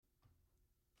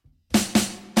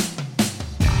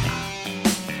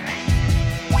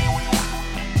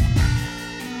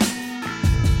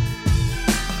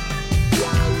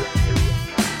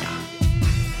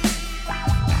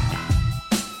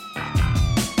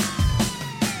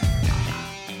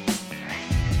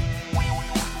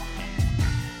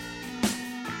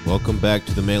Welcome back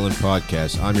to the Mail-In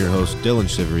Podcast. I'm your host, Dillon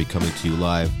Shivery, coming to you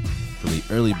live from the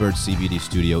Early Bird CBD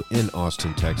studio in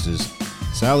Austin, Texas.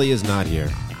 Sally is not here,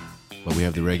 but we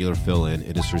have the regular fill-in.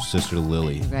 It is her sister,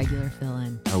 Lily. Regular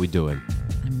fill-in. How we doing?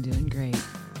 I'm doing great.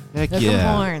 Heck Hook 'em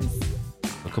yeah. horns.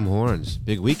 Hook 'em horns.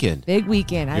 Big weekend. Big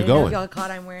weekend. I You're didn't know going. if y'all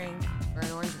caught I'm wearing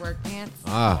burnt orange work pants.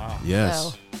 Ah,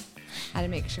 yes. So I had to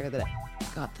make sure that I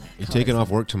got the You colors. taking off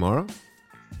work tomorrow?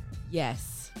 Yes.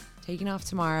 Taking off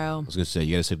tomorrow. I was going to say,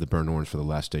 you got to save the burnt orange for the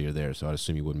last day you're there, so I'd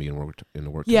assume you wouldn't be in work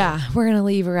Yeah, tomorrow. we're going to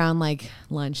leave around like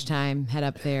lunchtime, head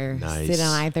up there, Nice. sit on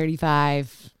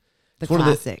I-35, the It's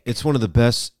classic. It's one of the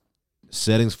best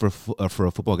settings for a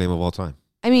football game of all time.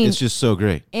 I mean, It's just so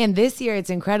great. and this year it's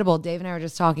incredible. Dave and I were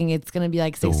just talking. It's going to be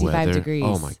like The 65 weather. degrees.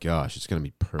 Oh my gosh, it's going to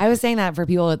be perfect. I was saying that for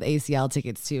people with ACL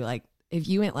tickets too. Like if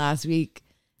you went last week,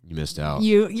 You missed out.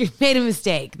 you made a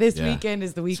mistake. This Yeah. weekend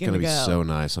is the It's weekend going to to be go. so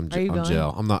nice. I'm Are you going?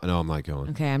 gel. I'm not going.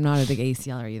 Okay, I'm not a big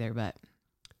ACLer either, but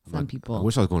some people. I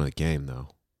wish I was going to the game though.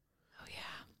 Oh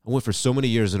yeah. I went for so many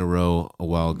years in a row a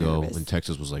while ago Nervous. when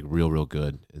Texas was like real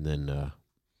good, and then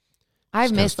I've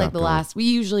kinda missed like stopped the going. last. We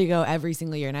usually go every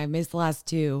single year, and I've missed the last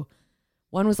two.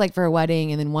 One was like for a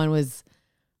wedding, and then one was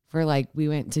for like we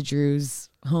went to Drew's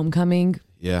homecoming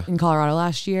yeah, in Colorado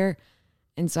last year,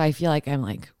 and so I feel like I'm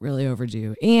like really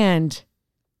overdue, and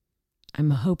I'm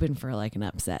hoping for like an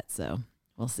upset. So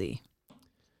we'll see.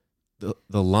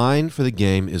 the line for the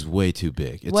game is way too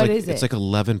big. It's What like is it's it? like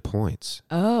 11 points.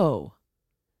 Oh,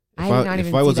 If I did not if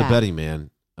even I see was that. a betting man,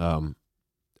 I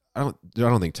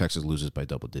don't think Texas loses by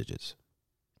double digits.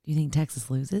 Do you think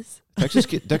Texas loses? Texas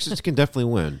can definitely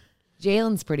win.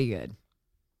 Jalen's pretty good,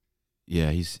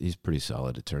 Yeah, he's pretty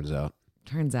solid. It turns out.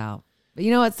 turns out. But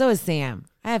you know what? So is Sam.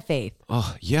 I have faith.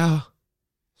 Oh yeah,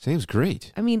 Sam's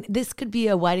great. I mean, this could be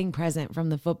a wedding present from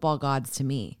the football gods to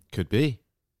me. Could be.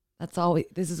 That's all.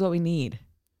 This is what we need.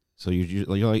 So you're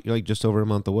like just over a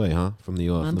month away, huh? From the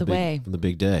from the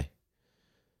big day.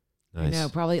 Nice. I know,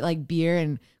 probably like beer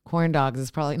and corn dogs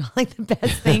is probably not like the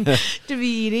best thing to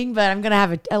be eating, but I'm gonna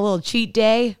have a little cheat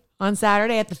day on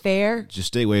Saturday at the fair. Just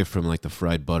stay away from like the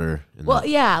fried butter. And Well,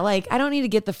 yeah, like I don't need to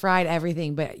get the fried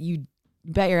everything, but you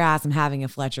bet your ass I'm having a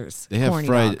Fletcher's. they have corny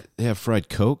fried. dog. They have fried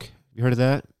Coke. You heard of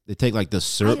that? They take like the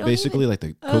syrup, don't basically, even- like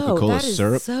the Coca-Cola that is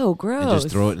syrup, so gross. and just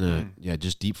throw it in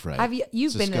just deep fry. it. You've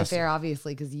It's been to the disgusting. fair,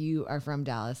 obviously, because you are from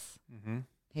Dallas. Mm-hmm.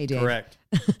 Hey, Dave. Correct.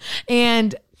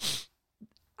 And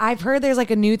I've heard there's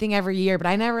like a new thing every year, but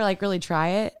I never like really try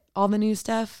it. All the new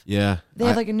stuff. Yeah, They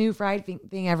have like a new fried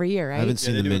thing every year, right? I haven't Yeah,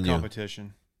 seen they the do a menu.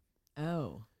 competition.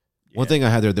 Oh. One Yeah. thing I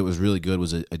had there that was really good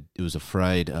was it was a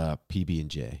fried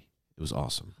PB&J. It was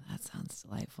awesome. That sounds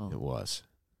delightful. It was.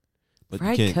 But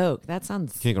Fried you can't, Coke. That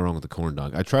sounds. can't go wrong with the corn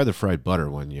dog. I tried the fried butter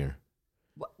one year.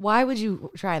 Why would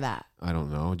you try that? I don't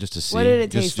know, just to see. What did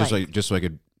it just, taste like? Just so I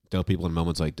could tell people in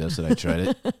moments like this that I tried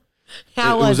it.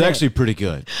 How it was it? actually pretty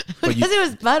good. But Because it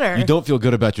was butter. you don't feel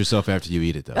good about yourself after you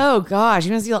eat it, though. Oh gosh,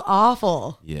 you must feel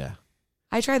awful. Yeah,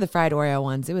 I tried the fried Oreo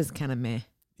once. It was kind of meh.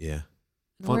 yeah.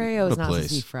 An Fun- Oreo what is a not supposed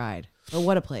to be place. fried. But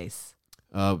what a place.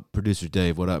 Producer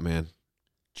Dave, what up, man?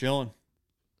 Chilling.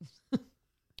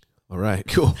 All right,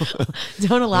 cool.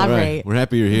 Don't All right, elaborate. we're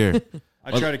happy you're here.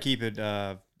 I try to keep it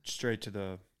straight to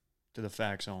the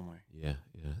facts only. Yeah.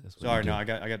 That's what Sorry, you do. no, I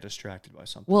got distracted by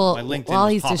something. Well, My LinkedIn while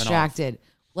was he's popping off. distracted,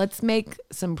 let's make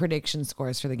some prediction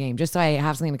scores for the game, just so I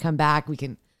have something to come back. We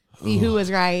can see who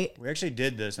was right. We actually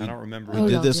did this. I don't remember. Oh, We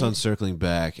did y'all this did? on Circling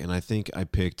Back, and I think I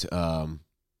picked.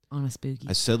 On a spooky.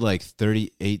 I said like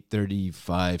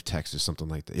 38-35 Texas, something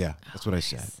like that. Yeah, that's what I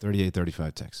said. nice.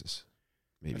 38-35 Texas.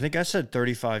 I Maybe. think I said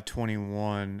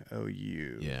 35-21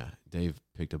 OU. Yeah, Dave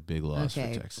picked a big loss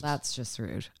Okay, for Texas. that's just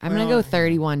rude. I'm Well, going to go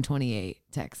 31-28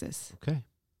 Texas. Okay.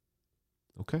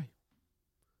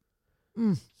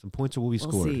 Mm. Some points will be We'll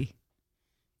scored. see.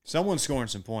 Someone's scoring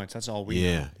some points. That's all we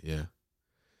know. Yeah.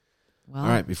 Well, All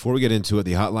right, before we get into it,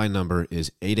 the hotline number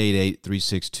is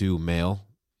 888-362-MAIL,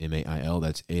 MAIL.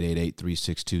 That's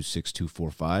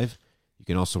 888-362-6245. You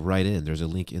can also write in. There's a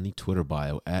link in the Twitter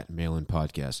bio at Mail-In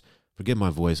Podcast. Forgive my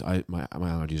voice. My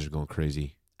allergies are going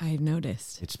crazy. I've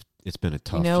noticed. It's been a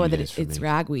tough You know few that days for it's me.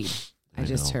 ragweed. I I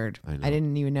just know, heard. I know. I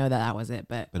didn't even know that was it,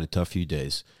 but Been a tough few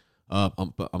days. But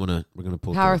we're gonna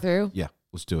pull power through. through. Yeah,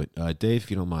 let's do it. Dave,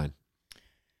 if you don't mind.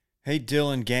 Hey,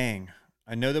 Dillon gang.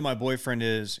 I know that my boyfriend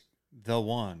is the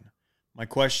one. My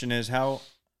question is how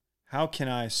can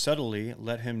I subtly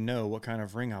let him know what kind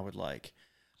of ring I would like?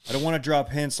 I don't want to drop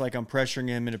hints like I'm pressuring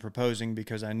him into proposing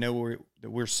because I know that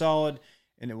we're solid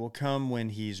and it will come when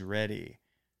he's ready.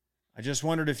 I just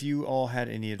wondered if you all had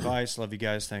any advice. Love you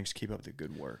guys. Thanks. Keep up the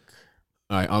good work.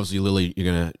 All right, obviously, Lily, you're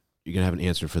gonna have an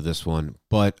answer for this one,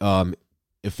 but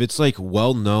if it's like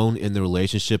well known in the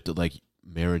relationship that like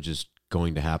marriage is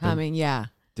going to happen,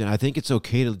 then I think it's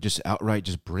okay to just outright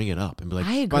just bring it up and be like,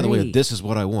 I agree. By the way, this is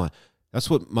what I want. That's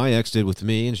what my ex did with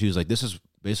me, and she was like, this is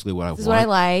basically what I want. This is what I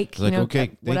like. Like, okay,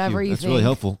 thank whatever you. you That's think. really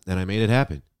helpful, and I made it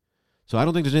happen. So I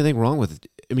don't think there's anything wrong with it.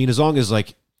 I mean, as long as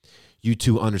like you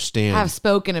two understand, have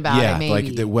spoken about it, maybe.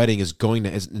 like the wedding is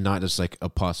not just like a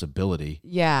possibility.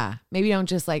 Yeah, maybe don't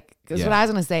just like, because what I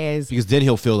was gonna say is, because then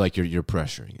he'll feel like you're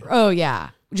pressuring him. Oh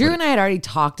yeah, Drew and I had already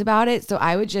talked about it, so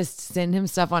I would just send him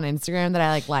stuff on Instagram that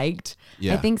I liked.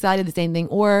 Yeah. I think Sally did the same thing,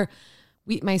 or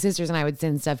my sisters and I would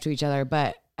send stuff to each other.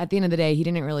 But at the end of the day, he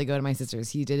didn't really go to my sisters.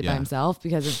 He did it by himself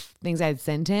because of things I had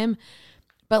sent him.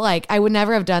 But like, I would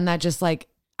never have done that just like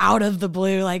out of the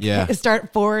blue, like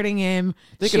start forwarding him,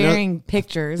 sharing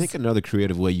pictures. I think another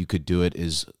creative way you could do it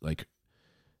is like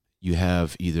you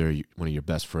have either one of your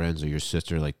best friends or your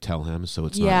sister like tell him, so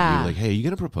it's not you like, hey, are you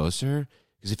gonna propose to her?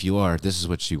 Because if you are, this is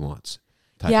what she wants.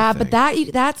 Yeah, but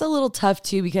that's a little tough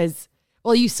too, because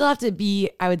you still have to be,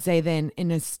 I would say, then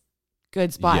in a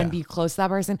good spot and be close to that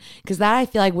person, because that I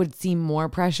feel like would seem more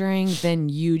pressuring than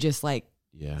you just like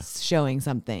showing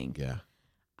something. Yeah.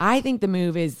 I think the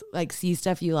move is like, see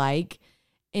stuff you like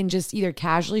and just either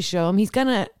casually show him. He's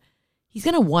gonna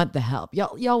want the help.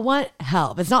 Y'all want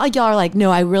help. It's not like y'all are like,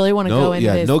 no, I really want to go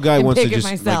into this. No guy wants to just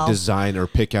myself. like design or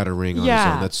pick out a ring on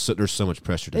his own. There's so much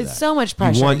pressure to that. It's so much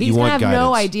pressure. He's gonna have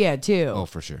no idea too. Oh,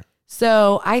 for sure.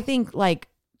 So I think like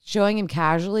showing him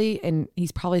casually, and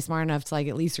he's probably smart enough to like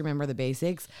at least remember the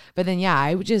basics. But then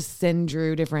I would just send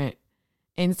Drew different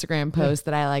Instagram posts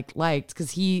that I liked,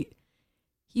 because he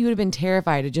would have been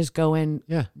terrified to just go in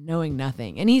knowing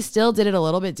nothing. And he still did it a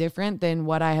little bit different than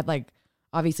what I had like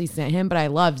obviously sent him, but I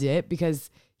loved it because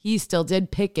he still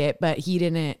did pick it, but he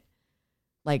didn't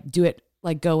like do it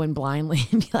like go in blindly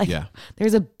and be like,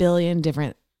 there's a billion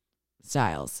different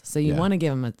styles. So you want to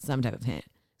give him some type of hint.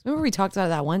 Remember we talked about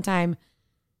that one time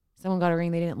someone got a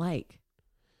ring they didn't like.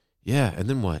 Yeah, and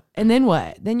then what?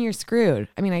 Then you're screwed.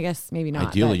 I mean, I guess maybe not.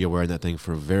 Ideally, you're wearing that thing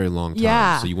for a very long time.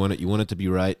 Yeah. So you want it to be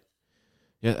right.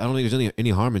 Yeah, I don't think there's any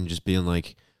harm in just being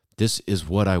like, this is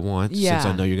what I want, since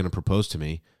I know you're going to propose to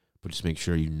me, but just make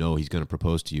sure you know he's going to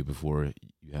propose to you before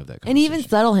you have that conversation. And even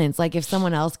subtle hints, like if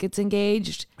someone else gets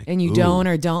engaged and you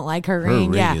don't like her ring. Her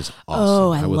ring is awesome.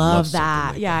 Oh, I love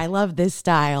that. Like that. I love this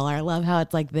style, or I love how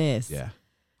it's like this. Yeah.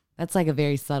 That's like a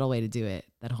very subtle way to do it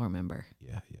that he'll remember.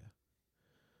 Yeah.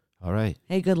 All right.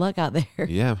 Hey, good luck out there.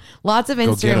 Yeah. Lots of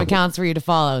Instagram accounts for you to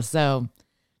follow. So,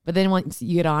 but then once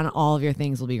you get on, all of your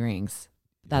things will be rings.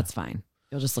 That's fine.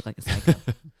 You'll just look like a psycho.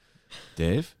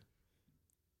 Dave?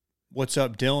 What's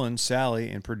up, Dillon, Sally,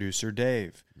 and producer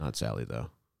Dave? Not Sally,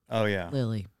 though. Oh, yeah.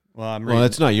 Lily. Well,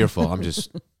 that's not your fault. I'm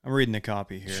just... I'm reading the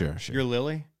copy here. Sure. You're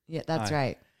Lily? Yeah, that's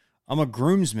right. I'm a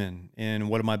groomsman in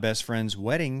one of my best friend's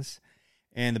weddings,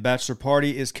 and the bachelor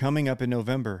party is coming up in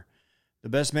November. The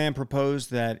best man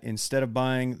proposed that instead of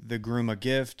buying the groom a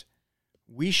gift,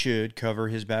 we should cover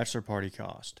his bachelor party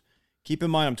cost. Keep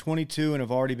in mind, I'm 22 and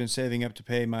have already been saving up to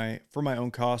pay for my own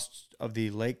costs of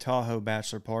the Lake Tahoe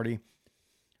bachelor party.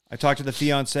 I talked to the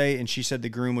fiance, and she said the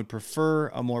groom would prefer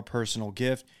a more personal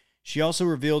gift. She also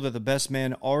revealed that the best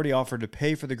man already offered to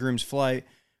pay for the groom's flight,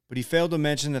 but he failed to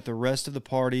mention that to the rest of the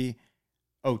party,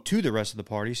 and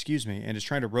is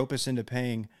trying to rope us into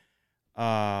paying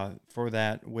for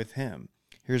that with him.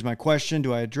 Here's my question.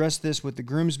 Do I address this with the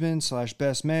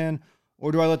groomsman/best man,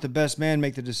 or do I let the best man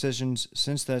make the decisions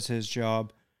since that's his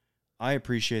job? I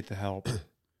appreciate the help.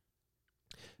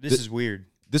 This is weird.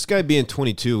 This guy being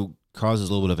 22 causes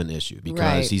a little bit of an issue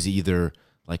because he's either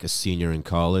like a senior in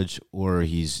college or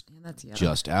he's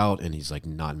just out and he's like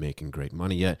not making great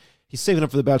money yet. He's saving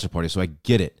up for the bachelor party, so I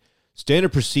get it.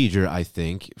 Standard procedure, I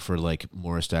think, for like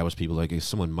more established people, like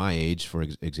someone my age, for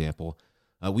example,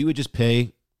 we would just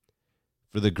pay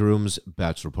for the groom's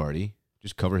bachelor party.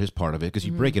 Just cover his part of it, because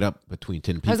you break it up between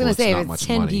 10 people. I was going to say, if it's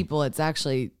 10 people, it's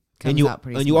actually comes out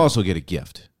pretty small. And you also get a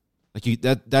gift. Like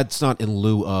that's not in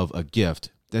lieu of a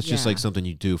gift. That's just like something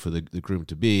you do for the groom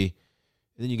to be,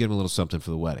 and then you get him a little something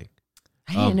for the wedding.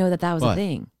 I didn't know that was a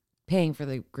thing, paying for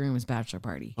the groom's bachelor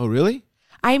party. Oh, really?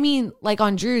 I mean, like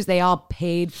on Drew's, they all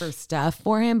paid for stuff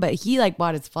for him, but he like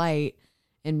bought his flight.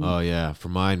 And oh yeah, for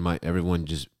mine, everyone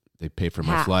just they pay for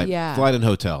my flight and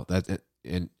hotel.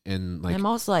 And like I'm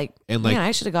also like, man,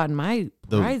 I should have gotten my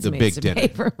bridesmaids to pay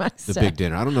for my stuff. The big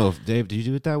dinner. I don't know if Dave, did you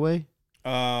do it that way?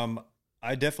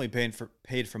 I definitely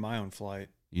paid for my own flight.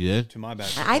 You did? To my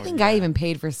bachelor I think I even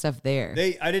paid for stuff there.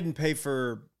 I didn't pay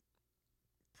for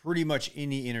pretty much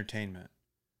any entertainment.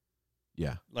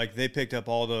 Yeah. Like they picked up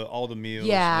all the meals.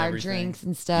 Yeah, and drinks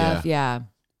and stuff. Yeah.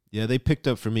 Yeah, they picked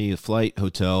up for me a flight,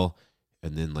 hotel,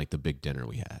 and then like the big dinner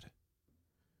we had.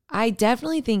 I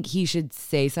definitely think he should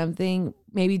say something,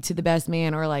 maybe to the best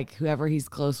man or like whoever he's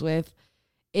close with,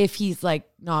 if he's like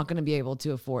not going to be able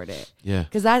to afford it. Yeah.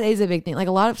 Because that is a big thing. Like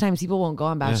a lot of times people won't go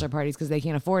on bachelor parties because they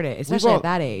can't afford it, especially at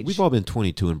that age. We've all been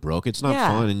 22 and broke. It's not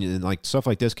fun. And like stuff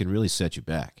like this can really set you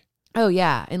back. Oh,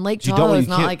 yeah. And Lake Tahoe is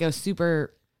not like a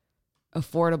super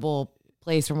affordable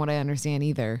place from what I understand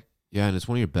either. Yeah. And it's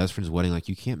one of your best friend's wedding. Like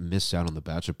you can't miss out on the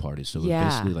bachelor party. So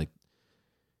basically like,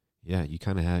 yeah, you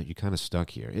kind of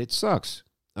stuck here. It sucks.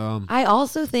 I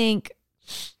also think,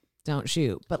 don't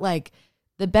shoot, but like,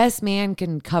 the best man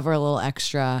can cover a little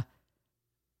extra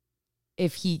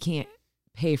if he can't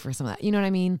pay for some of that. You know what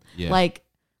I mean? Yeah. Like,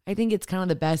 I think it's kind of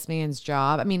the best man's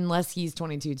job. I mean, unless he's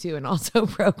 22 too and also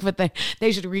broke, but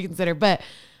they should reconsider. But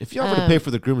if you offer to pay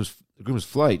for the groom's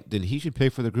flight, then he should pay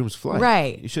for the groom's flight.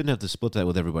 Right. You shouldn't have to split that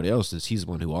with everybody else since he's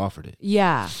the one who offered it.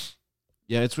 Yeah.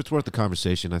 Yeah, it's worth the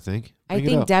conversation, I think. I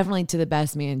think definitely to the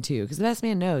best man too, because the best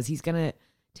man knows he's going to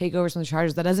take over some of the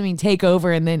charges. That doesn't mean take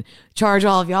over and then charge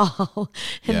all of y'all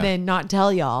and then not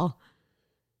tell y'all.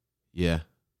 Yeah.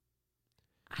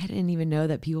 I didn't even know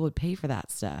that people would pay for that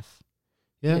stuff.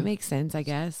 Yeah. It makes sense, I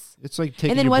guess. It's like taking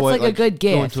and then your what's boy, like a good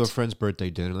gift? Going to a friend's birthday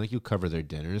dinner, like you cover their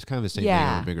dinner. It's kind of the same thing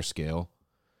on a bigger scale.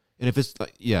 And if it's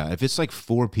like, if it's like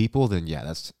 4 people, then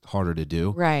that's harder to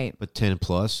do. Right. But 10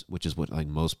 plus, which is what like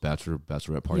most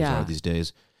bachelorette parties are these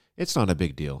days, it's not a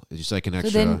big deal. It's just like an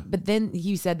extra. But then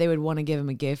you said they would want to give him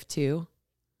a gift too.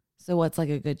 So what's like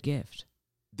a good gift?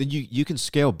 Then you can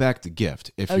scale back the gift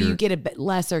if you get a bit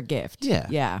lesser gift. Yeah.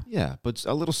 Yeah. Yeah, but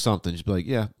a little something. Just be like,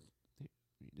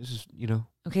 this is,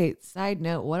 Okay, side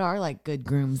note, what are like good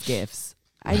groom's gifts?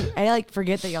 I like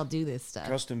forget that y'all do this stuff.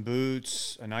 Custom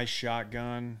boots, a nice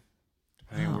shotgun,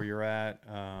 depending on where you're at.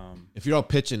 If you're all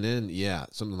pitching in,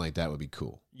 something like that would be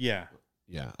cool. Yeah.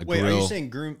 Yeah. Wait, grill. are you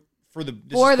saying groom for the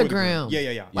groom?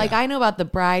 Yeah. Like I know about the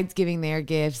brides giving their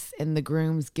gifts and the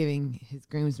groom's giving his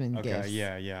groomsmen gifts.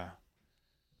 Okay, yeah.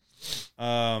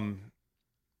 I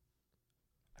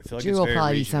feel like Drew it's will very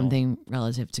probably be regional. something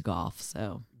relative to golf.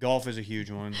 So Golf is a huge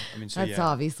one. I mean, so that's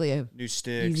obviously a new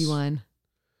sticks, easy one.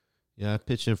 Yeah, I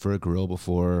pitched in for a grill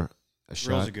before.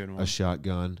 Grill's a good one. A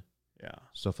shotgun. Yeah.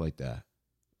 Stuff like that.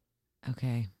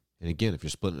 Okay. And again, if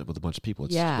you're splitting it with a bunch of people,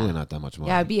 it's really not that much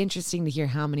money. Yeah, it'd be interesting to hear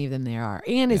how many of them there are.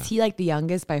 And is he like the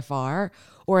youngest by far,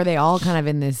 or are they all kind of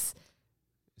in this?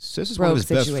 This is one of his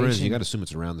best friends. situation? You got to assume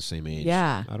it's around the same age.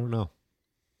 Yeah. I don't know.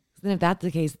 Then if that's the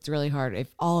case, it's really hard.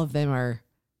 If all of them are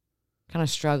kind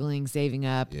of struggling, saving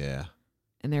up,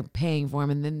 and they're paying for them,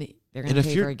 and then they're going to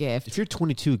pay for a gift. If you're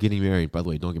 22 getting married, by the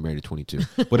way, don't get married at 22.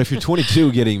 But if you're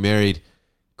 22 getting married,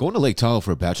 going to Lake Tahoe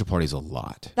for a bachelor party is a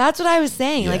lot. That's what I was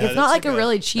saying. Like it's not like a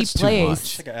really cheap place.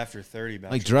 It's like an after 30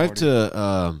 bachelor Like drive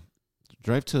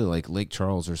party. to like Lake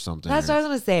Charles or something. That's what I was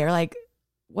going to say. Or like,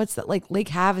 what's that? Like Lake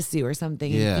Havasu or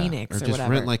something in Phoenix or just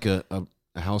whatever. rent like a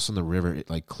house on the river,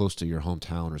 like close to your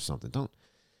hometown or something.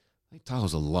 Lake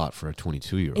Tahoe's a lot for a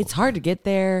 22-year-old. It's hard to get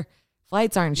there.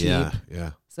 Flights aren't cheap.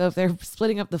 Yeah. So if they're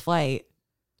splitting up the flight,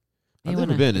 I've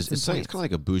never been. It's kind of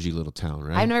like a bougie little town,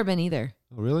 right? I've never been either.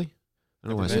 Oh, really? I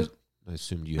don't know why Never I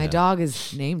assumed you My had. dog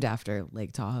is named after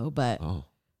Lake Tahoe, but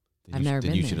I've never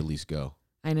been Then you there. should at least go.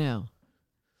 I know.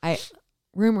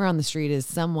 Rumor on the street is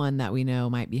someone that we know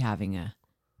might be having a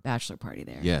bachelor party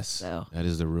there. Yes. So that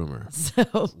is the rumor.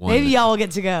 Maybe y'all will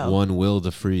get to go. One Will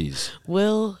DeFreeze.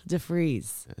 Will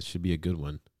DeFreeze. That should be a good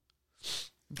one.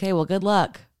 Okay, well, good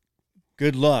luck.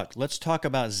 Good luck. Let's talk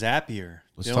about Zapier.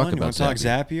 Let's Dylan, talk you about want to talk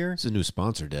Zapier. Zapier? It's a new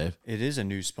sponsor, Dave. It is a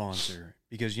new sponsor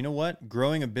because you know what?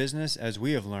 Growing a business, as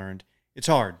we have learned, it's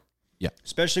hard. Yeah.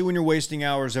 Especially when you're wasting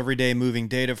hours every day moving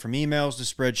data from emails to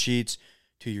spreadsheets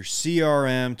to your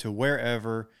CRM to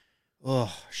wherever. Ugh,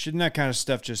 shouldn't that kind of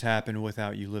stuff just happen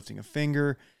without you lifting a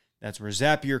finger? That's where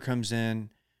Zapier comes in.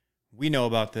 We know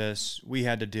about this. We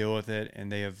had to deal with it,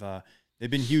 and they've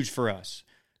been huge for us.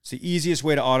 It's the easiest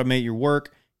way to automate your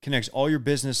work, connects all your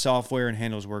business software, and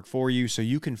handles work for you so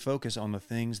you can focus on the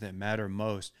things that matter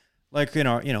most. Like,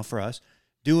 for us,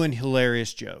 doing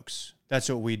hilarious jokes. That's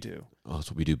what we do. Oh,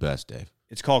 that's what we do best, Dave.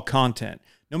 It's called content.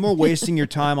 No more wasting your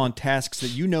time on tasks that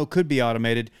you know could be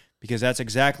automated because that's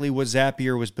exactly what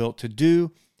Zapier was built to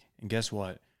do. And guess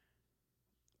what?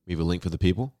 We have a link for the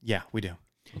people? Yeah, we do.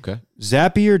 Okay.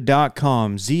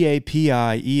 Zapier.com,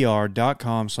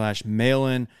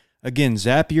 Zapier.com/mailin. Again,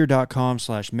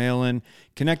 Zapier.com/mailin.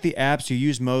 Connect the apps you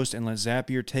use most and let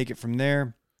Zapier take it from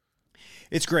there.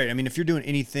 It's great. I mean, if you're doing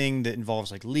anything that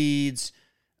involves like leads,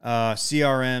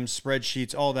 CRM,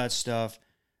 spreadsheets, all that stuff,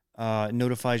 it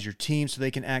notifies your team so they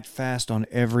can act fast on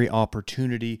every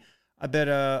opportunity. I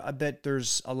bet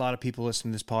there's a lot of people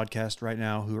listening to this podcast right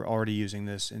now who are already using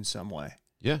this in some way.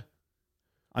 Yeah.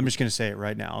 I'm just going to say it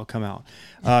right now. It'll come out.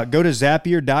 Go to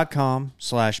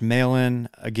Zapier.com/mail-in.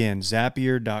 Again,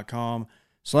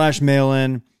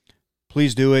 Zapier.com/mail-in.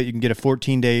 Please do it. You can get a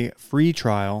 14-day free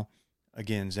trial.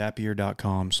 Again,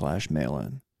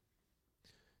 Zapier.com/mail-in.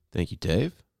 Thank you,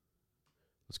 Dave.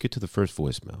 Let's get to the first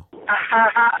voicemail.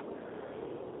 How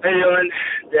you doing,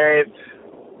 Dave?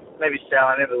 Maybe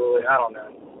Sally, maybe Lily. I don't know.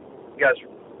 You guys are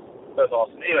both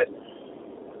awesome. Anyways,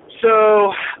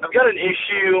 so I've got an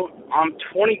issue. I'm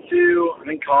 22. I'm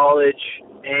in college,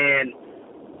 and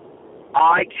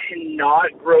I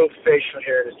cannot grow facial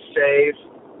hair to save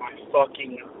my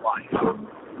fucking life.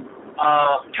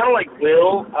 Kind of like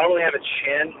Will. I don't really have a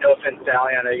chin. No offense,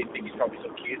 Sally. I know you think he's probably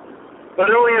so cute. But I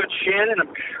don't really have a chin, and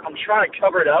I'm trying to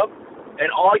cover it up.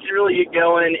 And all I can really get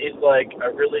going is like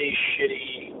a really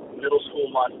shitty middle school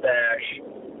mustache,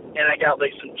 and I got like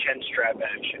some chin strap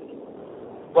action.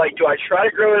 Like, do I try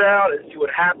to grow it out and see what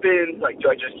happens? Like, do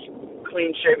I just keep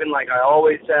clean shaven like I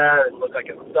always have and look like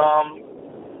a thumb?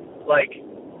 Like,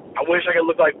 I wish I could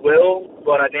look like Will,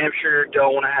 but I damn sure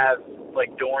don't want to have like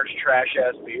Dorn's trash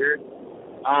ass beard.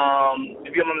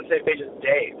 Maybe I'm on the same page as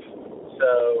Dave, so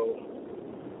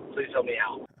please help me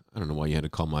out. I don't know why you had to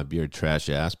call my beard trash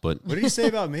ass, but What did he say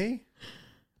about me?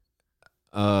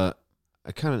 I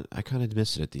kind of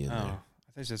missed it at the end Oh, there. I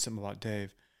thought you said something about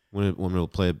Dave. When we'll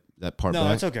play that part No,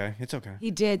 back. it's okay. It's okay.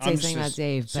 He did say I'm something just about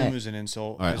Dave, assume it but was an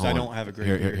insult All right, because I hold don't on. have a great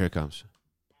Here beard. it comes.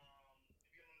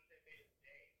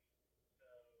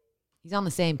 he's on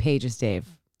the same page as Dave,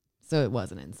 so it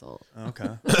was an insult. Okay.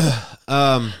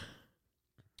 I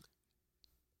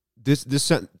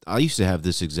used to have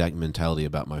this exact mentality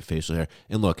about my facial hair.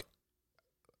 And look,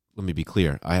 let me be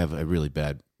clear. I have a really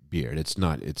bad beard. It's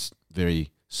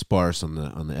very sparse on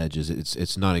the edges.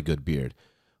 It's not a good beard.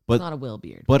 But It's not a Will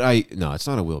beard. But no, it's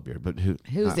not a Will beard. But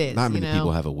Whose is, not many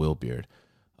people have a Will beard.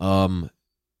 I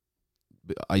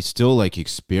still like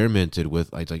experimented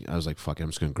with. I was like, fuck it, I'm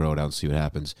just gonna grow it out and see what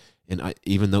happens. And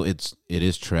even though it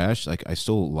is trash, like I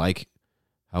still like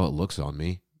how it looks on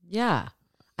me. Yeah,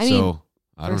 I mean,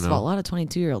 I don't first know. of all, a lot of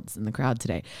 22-year-olds in the crowd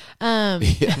today.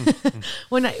 Yeah.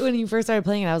 When you first started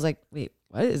playing it, I was like, wait,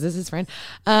 what is this his friend?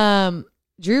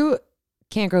 Drew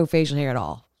can't grow facial hair at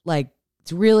all. Like,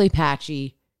 it's really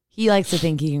patchy. He likes to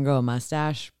think he can grow a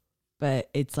mustache, but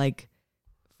it's like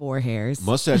 4 hairs.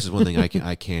 Mustache is one thing I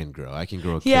can grow. I can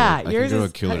grow a killer, Yeah, I can yours grow is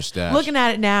a killer stash. Looking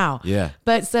at it now. Yeah.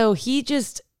 But so he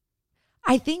just,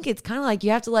 I think it's kind of like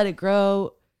you have to let it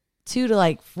grow 2 to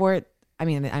like 4. I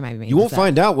mean, I might be making You won't this up.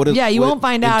 find out what it. Yeah, you won't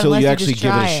find out until unless you you actually just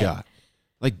give it try a it. shot.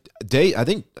 Like Dave, I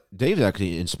think Dave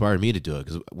actually inspired me to do it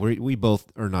because we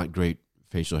both are not great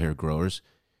facial hair growers,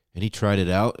 and he tried it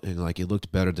out and like it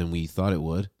looked better than we thought it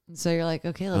would. So you're like,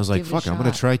 okay, let's I was like, give fuck, it a I'm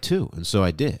gonna shot. try too, and so I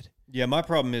did. Yeah, my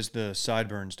problem is the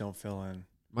sideburns don't fill in.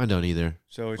 Mine don't either.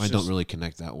 So it's Mine just, don't really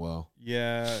connect that well.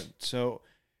 Yeah. So,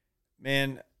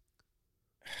 man,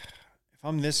 if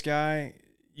I'm this guy,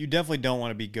 you definitely don't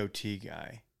want to be goatee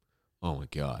guy. Oh my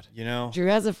god. You know? Drew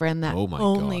has a friend that Oh my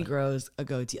only God. grows a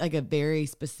goatee, like a very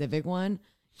specific one.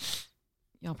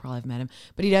 Y'all probably have met him,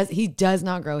 but he does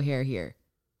not grow hair here.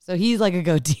 So he's like a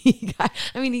goatee guy.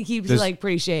 I mean, he keeps it like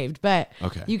pretty shaved, but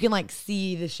Okay. you can like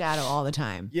see the shadow all the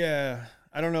time. Yeah.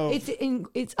 I don't know.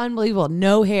 It's unbelievable.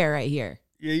 No hair right here.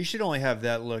 Yeah, you should only have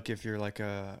that look if you're like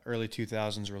a early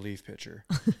 2000s relief pitcher.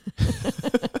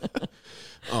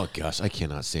 Oh gosh, I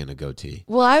cannot stand a goatee.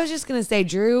 Well, I was just gonna say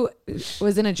Drew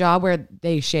was in a job where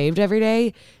they shaved every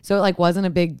day, so it like wasn't a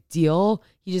big deal.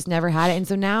 He just never had it, and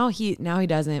so now he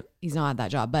doesn't. He's not at that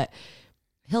job, but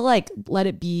he'll like let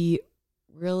it be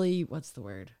really, what's the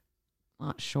word?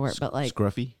 Not short, but like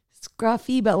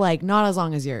Scruffy. but like not as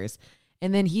long as yours.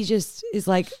 And then he just is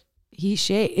like he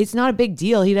shaved. It's not a big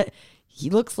deal. He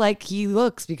looks like he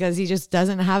looks because he just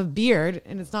doesn't have a beard,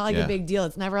 and it's not like Yeah. a big deal.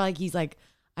 It's never like he's like,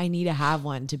 I need to have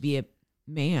one to be a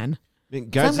man. I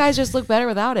mean, Some guys just look better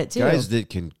without it too. Guys that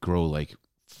can grow like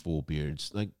full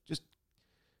beards, like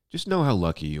just know how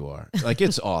lucky you are. Like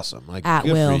it's awesome. Like At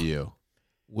good will. for you.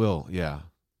 Will, yeah.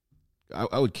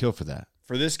 I would kill for that.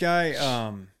 For this guy,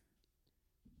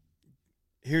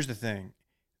 here's the thing.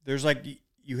 There's like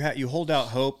you hold out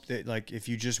hope that like if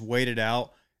you just wait it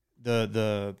out,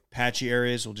 the patchy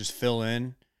areas will just fill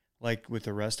in like with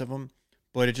the rest of them,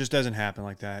 but it just doesn't happen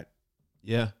like that.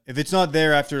 Yeah. If it's not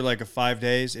there after like 5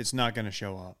 days, it's not going to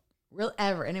show up. Real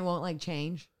ever, and it won't like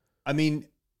change. I mean,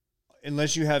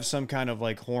 unless you have some kind of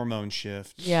like hormone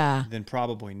shift, Yeah. then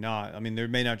probably not. I mean, there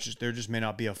just may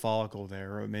not be a follicle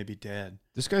there, or it may be dead.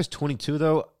 This guy's 22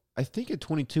 though. I think at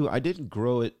 22 I didn't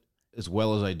grow it as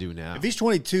well as I do now. If he's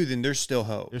 22, then there's still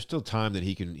hope. There's still time that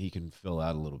he can fill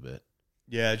out a little bit.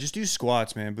 Yeah, just do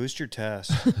squats, man. Boost your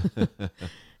test.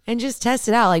 And just test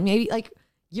it out. Like maybe like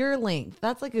your length.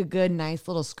 That's like a good, nice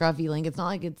little scruffy length. It's not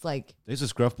like it's like He's a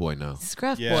scruff boy now.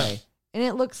 scruff Yeah. boy. And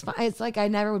it looks fine. It's like I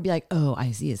never would be like, oh,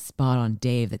 I see a spot on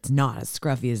Dave that's not as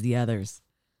scruffy as the others.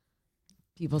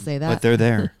 People say that. But they're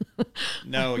there.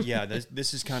 No, yeah,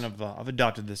 this is kind of, I've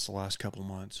adopted this the last couple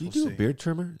months. Do you We'll do see. a beard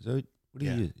trimmer? Is that what do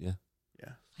you Yeah. use? Yeah.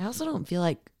 I also don't feel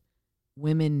like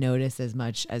women notice as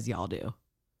much as y'all do.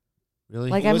 Really?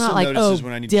 Like Melissa I'm not like, oh, notices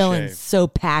when I need to Dylan's shave. so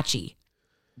patchy.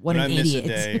 What when an I miss idiot. a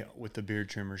day with the beard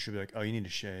trimmer, she'll be like, oh, you need to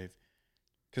shave.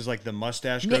 Because, like, the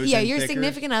mustache Yeah, grows yeah, in your thicker.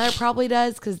 significant other probably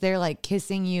does because they're like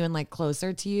kissing you and like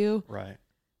closer to you. Right.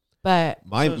 But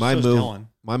My So- my so's move Dylan.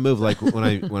 my move like when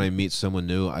I meet someone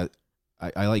new, I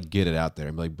like get it out there.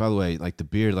 I'm like, by the way, like the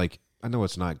beard, like I know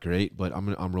it's not great, but I'm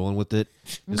rolling with it.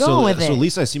 I'm And going with so it. at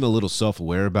least I seem a little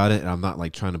self-aware about it, and I'm not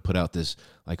like trying to put out this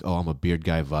like, oh, I'm a beard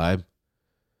guy vibe.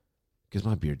 Because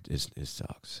my beard it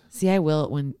sucks. see, I will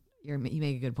when you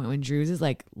make a good point. When Drew's is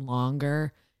like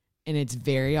longer and it's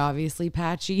very obviously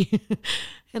patchy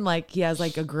and like he has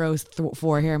like a gross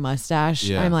forehair mustache,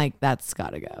 Yeah. I'm like, that's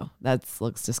gotta go. That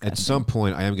looks disgusting. At some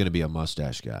point, I am going to be a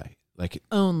mustache guy. Like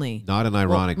only. not an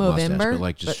ironic mustache, Movember, but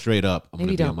like just but straight up, I'm going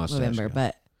Maybe to be a don't mustache November, guy.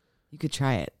 but you could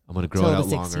try it. I'm going to grow till it out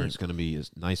the longer. 16th. It's going to be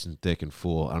as nice and thick and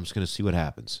full. I'm just going to see what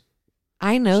happens.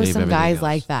 I know Shave some everything guys else.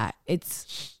 like that.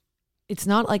 It's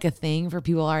not like a thing for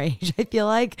people our age, I feel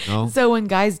like. No? So when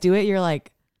guys do it, you're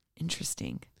like,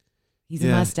 interesting. He's a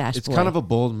mustache It's boy. kind of a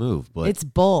bold move, but it's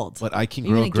bold. but I can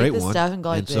You're grow gonna a great get this one. stuff and go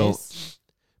like And so this.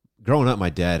 growing up, my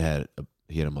dad had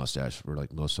a mustache for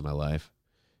like most of my life,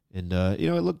 and it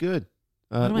looked good.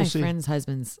 One of my we'll see. friends'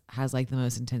 husbands has like the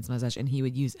most intense mustache, and he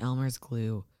would use Elmer's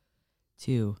glue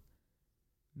to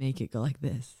make it go like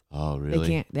this. Oh,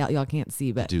 really? Y'all can't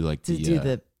see, but do like to the do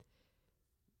the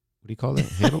what do you call that?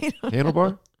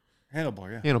 Handlebar?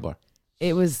 Handlebar, yeah. Handlebar.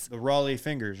 it was The Raleigh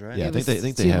fingers, right? Yeah, I It think was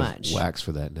they too have much. wax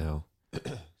for that now. They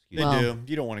Well- do.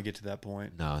 You don't want to get to that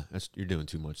point. Nah, you're doing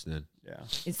too much then. Yeah.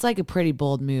 it's like a pretty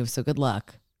bold move. So good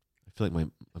luck. I feel like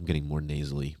I'm getting more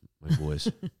nasally, my voice.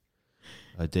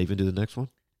 Dave, into the next one.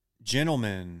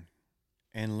 Gentlemen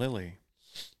and Lily.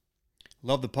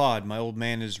 Love the pod. My old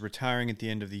man is retiring at the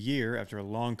end of the year after a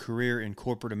long career in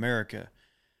corporate America.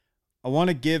 I want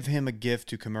to give him a gift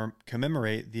to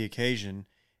commemorate the occasion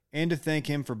and to thank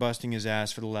him for busting his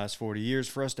ass for the last 40 years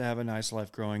for us to have a nice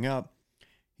life growing up.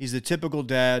 He's the typical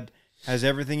dad, has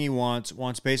everything he wants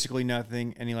basically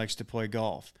nothing, and he likes to play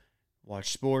golf,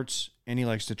 watch sports, and he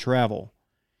likes to travel.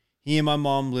 He and my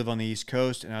mom live on the East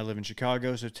Coast, and I live in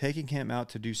Chicago, so taking him out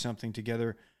to do something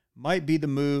together might be the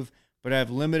move, but I have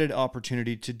limited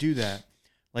opportunity to do that.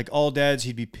 Like all dads,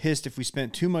 he'd be pissed if we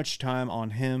spent too much time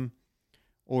on him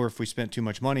or if we spent too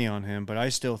much money on him, but I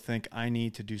still think I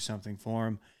need to do something for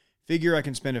him. Figure I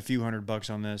can spend a few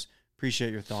 $100 on this.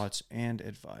 Appreciate your thoughts and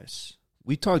advice.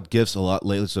 We talked gifts a lot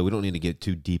lately, so we don't need to get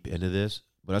too deep into this.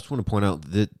 But I just want to point out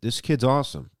that this kid's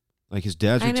awesome. Like his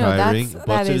dad's I know, retiring, that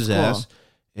busted is his cool. ass,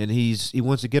 and he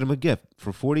wants to get him a gift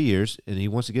for 40 years, and he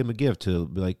wants to give him a gift to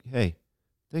be like, hey,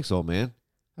 thanks, old man.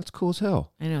 That's cool as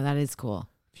hell. I know that is cool.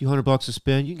 A few $100 to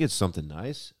spend, you can get something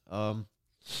nice.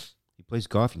 He plays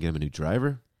golf, you can get him a new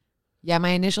driver. Yeah, my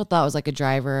initial thought was like a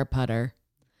driver or putter.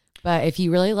 But if he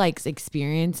really likes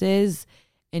experiences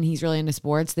and he's really into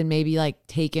sports, then maybe like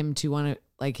take him to one of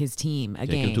like his team, a Take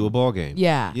game. him to a ball game.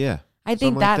 Yeah. Yeah. I think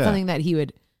something like that's that. something that he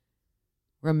would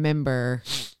remember.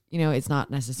 You know, it's not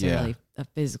necessarily a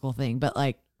physical thing, but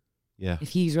like Yeah. if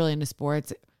he's really into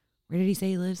sports, where did he say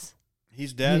he lives?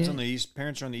 His dad's Yeah. on the East.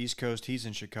 Parents are on the East Coast. He's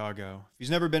in Chicago. If he's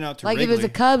never been out to Like if Wrigley, it's a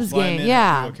Cubs fly him game, in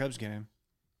yeah. to a Cubs game.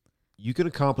 You can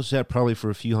accomplish that probably for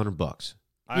a few $100.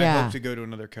 I Yeah. hope to go to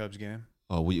another Cubs game.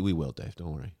 Oh, we will, Dave.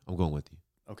 Don't worry. I'm going with you.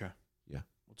 Okay. Yeah.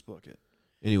 Let's book it.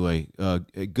 Anyway,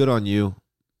 good on you.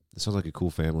 It sounds like a cool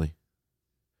family.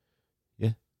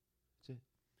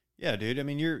 Yeah, dude. I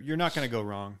mean, you're not going to go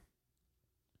wrong.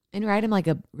 And write him like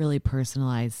a really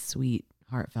personalized, sweet,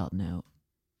 heartfelt note.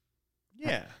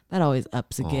 Yeah. That always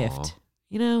ups a Aw. gift,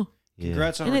 you know? Yeah.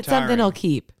 Congrats on And it's retiring. something he'll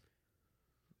keep.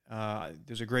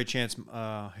 There's a great chance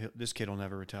this kid will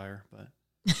never retire, but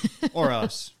or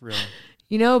us, really.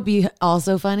 You know, it'd be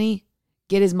also funny.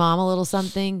 Get his mom a little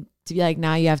something to be like,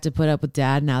 now you have to put up with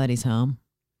dad now that he's home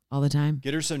all the time.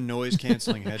 Get her some noise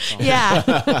canceling headphones.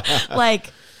 Yeah.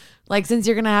 like since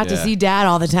you're going to have to Yeah. see dad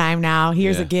all the time now,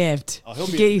 here's Yeah. a gift Oh, he'll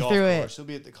to be get at the you golf through course. He'll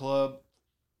be at the club.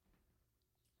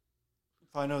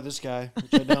 If I know this guy,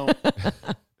 which I don't.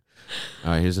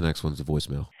 All right, here's the next one's a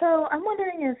voicemail. So I'm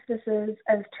wondering if this is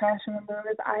as trash of a move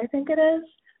as I think it is,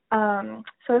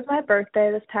 So it was my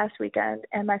birthday this past weekend,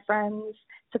 and my friends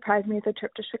surprised me with a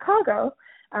trip to Chicago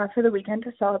for the weekend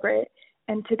to celebrate.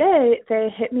 And today they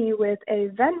hit me with a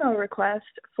Venmo request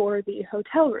for the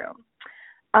hotel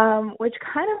room, which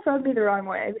kind of rubbed me the wrong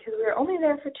way because we were only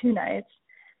there for 2 nights.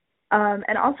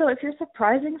 And also, if you're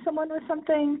surprising someone with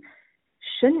something,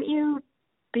 shouldn't you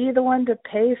be the one to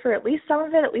pay for at least some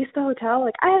of it, at least the hotel?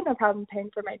 Like, I had no problem paying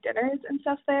for my dinners and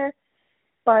stuff there,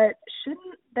 but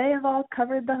shouldn't they have all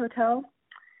covered the hotel?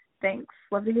 Thanks.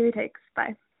 Love to hear your takes.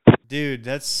 Bye. Dude,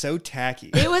 that's so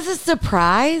tacky. It was a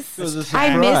surprise. It was a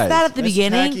I missed surprise. that at the That's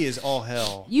beginning. tacky as all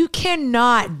hell. You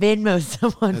cannot Venmo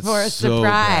someone That's for a so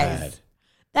surprise. bad.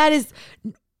 That is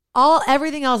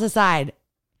everything else aside.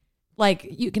 Like,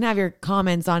 you can have your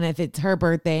comments on if it's her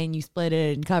birthday and you split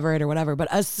it and cover it or whatever, but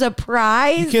a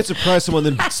surprise? You can't surprise someone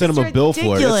then send them a bill for it.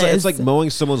 ridiculous. It's like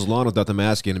mowing someone's lawn without them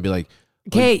asking and be like,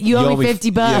 Okay, you owe me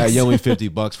 $50. Yeah, you owe me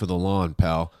 $50 for the lawn,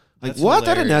 pal. Like, That's what?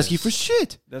 I didn't ask you hilarious. for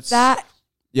shit. That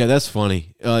Yeah, that's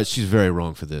funny. She's very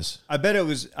wrong for this. I bet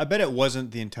it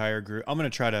wasn't the entire group. I'm gonna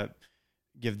try to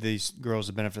give these girls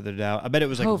the benefit of the doubt. I bet it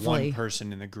was like Hopefully. one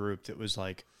person in the group that was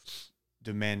like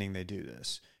demanding they do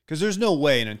this. Because there's no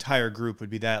way an entire group would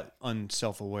be that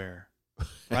unself-aware,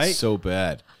 right? It's so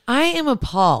bad. I am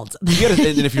appalled. You gotta,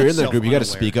 and if you're in that group, you got to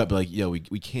Self-unaware. speak up. Be like, yo, we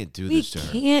can't do We this to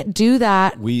her. can't do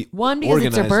that. We One, because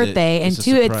it's her organized it. birthday, and It's a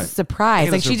two, it's surprise. a surprise.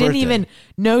 And Like, it's she her didn't birthday. even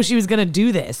know she was going to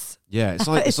do this. Yeah, it's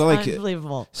not It's like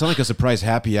unbelievable. it's not like a surprise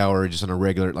happy hour just on a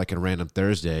regular, like a random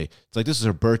Thursday. It's like, this is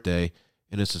her birthday,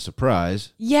 and it's a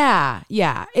surprise. Yeah,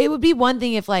 yeah. It would be one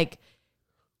thing if, like,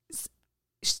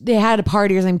 they had a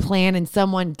party or something planned and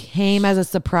someone came as a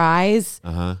surprise,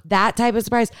 that type of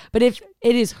surprise. But if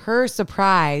it is her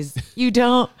surprise, you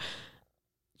don't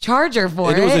charge her for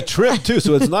And it. it was a trip too,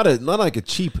 so it's not like a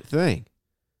cheap thing.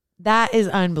 That is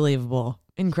unbelievable.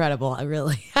 Incredible.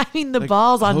 Really. I mean, the Like,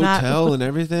 balls on that. hotel and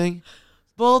everything.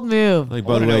 Bold move. Like, I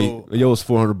by the wanna way, know- yo, it's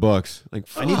 $400. Like,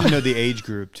 I need to know the age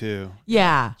group too.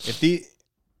 Yeah.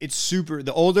 It's super.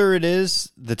 The older it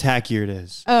is, the tackier it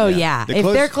is. Oh yeah. The If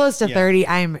close- they're close to yeah. 30,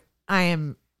 I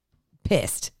am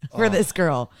pissed for this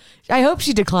girl. I hope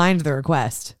she declined the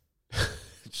request.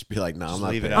 just be like, no, Just I'm not.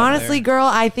 leave it paying. out. Honestly, there. girl,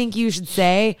 I think you should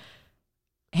say,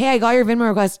 "Hey, I got your Venmo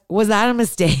request. Was that a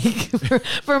mistake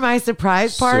for my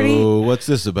surprise party?" So what's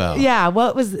this about? Yeah,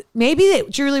 maybe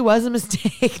it truly was a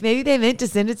mistake. Maybe they meant to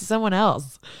send it to someone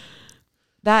else.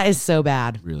 That is so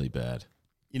bad. Really bad.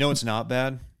 You know what's not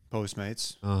bad?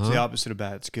 Postmates. Uh-huh. It's the opposite of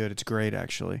bad. It's good. It's great,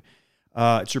 actually.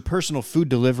 It's your personal food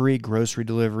delivery, grocery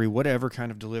delivery, whatever kind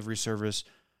of delivery service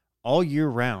all year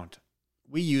round.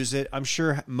 We use it. I'm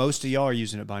sure most of y'all are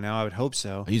using it by now. I would hope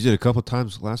so. I used it a couple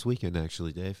times last weekend,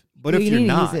 actually, Dave. But You if you're need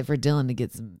to not, use it for Dillon to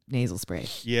get some nasal spray.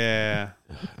 yeah,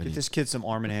 I get need, this kid some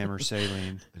Arm & Hammer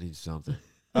saline. I need something.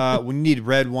 We need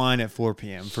red wine at 4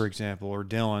 p.m., for example, or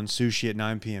Dillon, sushi at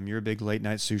 9 p.m. You're a big late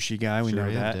night sushi guy. We Sure know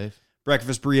am, that. Dave.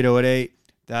 Breakfast burrito at 8.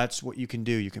 That's what you can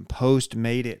do. You can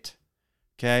Postmate it.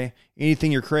 Okay?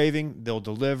 Anything you're craving, they'll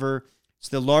deliver. It's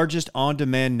the largest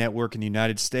on-demand network in the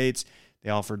United States. They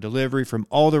offer delivery from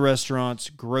all the restaurants,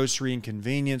 grocery and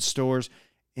convenience stores,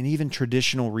 and even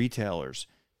traditional retailers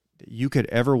that you could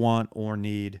ever want or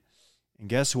need. And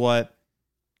guess what?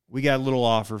 We got a little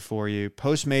offer for you.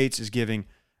 Postmates is giving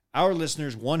our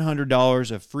listeners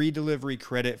 $100 of free delivery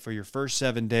credit for your first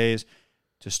 7 days.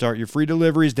 To start your free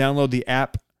deliveries, download the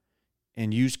app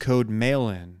and use code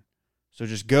MAILIN. So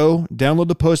just go download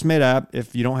the Postmate app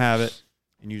if you don't have it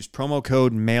and use promo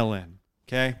code MAILIN.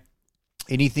 Okay?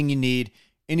 Anything you need,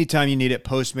 anytime you need it,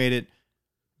 Postmate it.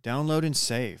 Download and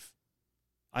save.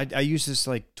 I use this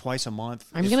like twice a month.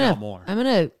 I'm if gonna not more. I'm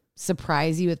gonna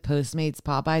surprise you with Postmates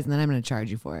Popeyes, and then I'm gonna charge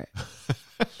you for it.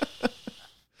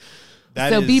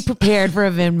 So be prepared for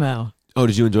a Venmo. Oh,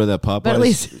 did you enjoy that Popeyes? But at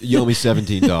least- you owe me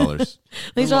 $17. At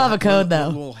least I'll have a code A though.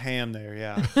 little ham there,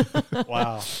 yeah.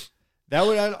 Wow. That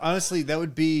would honestly, that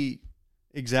would be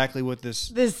exactly what this.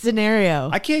 This scenario.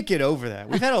 I can't get over that.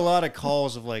 We've had a lot of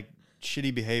calls of like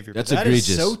shitty behavior. That's but that is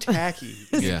egregious. so tacky.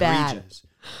 It's Yeah. bad. Egregious.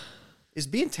 Is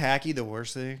being tacky the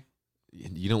worst thing?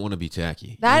 You don't want to be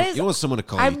tacky. That you is- You want someone to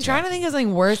call you I'm trying to tacky. think of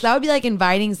something worse. That would be like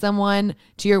inviting someone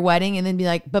to your wedding and then be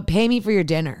like, "But pay me for your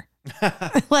dinner."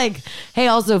 Like, hey,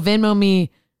 also Venmo me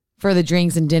for the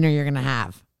drinks and dinner you're gonna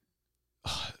have.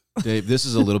 Dave, this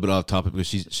is a little bit off topic, but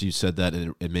she said that,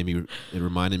 and it made me. It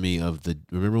reminded me of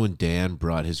remember when Dan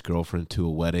brought his girlfriend to a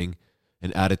wedding,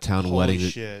 an out of town Holy wedding.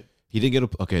 shit. He didn't get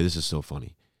a. Okay, this is so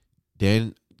funny.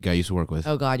 Dan, guy I used to work with.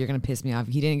 Oh God, you're gonna piss me off.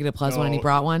 He didn't get a plus one and he No.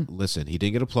 brought one. Listen, he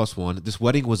didn't get a +1. This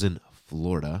wedding was in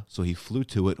Florida, so he flew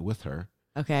to it with her.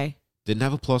 Okay. Didn't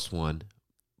have a +1.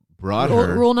 Brought Rule,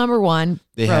 her. rule number one,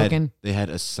 They broken. had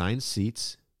assigned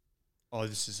seats. Oh,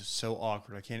 this is so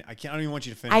awkward. I don't even want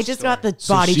you to finish. I just got the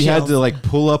So body she chills. had to like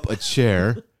pull up a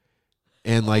chair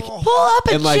and like pull up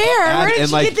a and, like, chair. add- Where did and,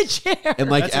 you like- get the chair? and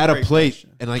like That's a add a great plate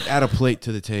question. and like add a plate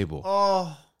to the table.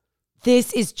 Oh,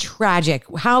 This is tragic.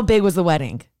 How big was the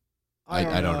wedding? I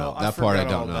don't know. I That part I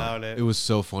forgot all don't know. about it. It was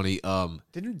so funny.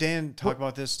 Didn't Dan talk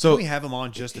about this? so- Didn't we have him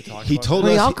on just to talk he about told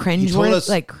Were us- y'all he cringe told words, us-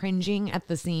 like cringing at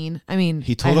the scene? I mean,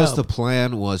 He told I us hope. the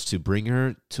plan was to bring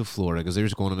her to Florida because they were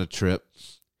just going on a trip,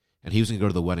 and he was gonna go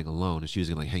to the wedding alone, and she was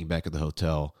gonna like hang back at the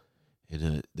hotel.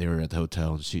 And they were at the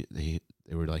hotel, and they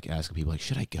were like asking people like,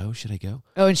 "Should I go? Should I go?"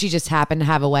 Oh, and she just happened to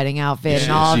have a wedding outfit and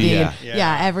Yeah, all she- the yeah.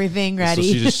 yeah, everything So ready.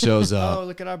 she just shows Oh, up.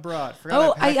 look what I brought. Forgot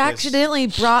Oh, packed I this accidentally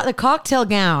brought the cocktail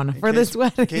gown for in this case-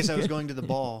 wedding In case I was going to the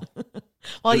ball.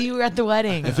 while you were at the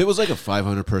wedding. If it was like a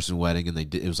 500-person wedding and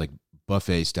it was like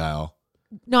buffet style,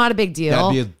 Not a big deal.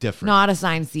 that'd be a different. Not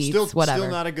assigned seats, Still, whatever.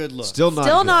 still not a good look. Still not.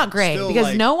 Still good. not great Still, because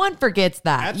like, no one forgets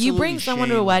that. You bring absolutely someone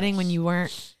to a wedding when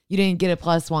shameless. you didn't get a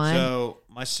 +1. So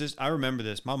my sister, I remember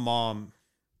this. My mom,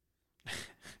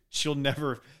 she'll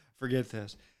never forget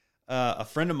this. A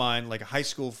friend of mine, like a high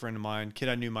school friend of mine, kid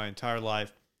I knew my entire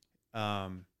life,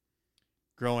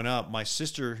 growing up. My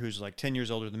sister, who's like 10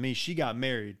 years older than me, she got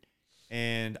married,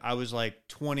 and I was like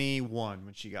 21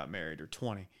 when she got married, or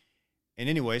 20. And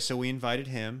anyway, so we invited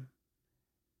him,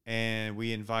 and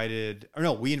we invited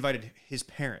his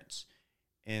parents,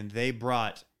 and they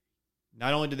brought.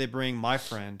 Not only did they bring my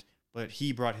friend, but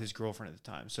he brought his girlfriend at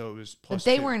the time. So it was but plus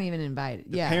they two. weren't even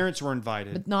invited. The Yeah. parents were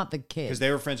invited But not the kids. because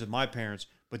they were friends with my parents,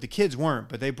 but the kids weren't.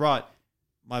 But they brought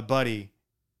my buddy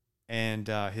and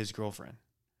his girlfriend.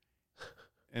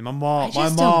 And my mom, I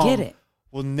just don't get it.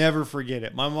 will never forget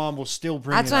it. My mom will still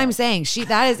bring That's it what I'm up. saying.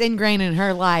 That is ingrained in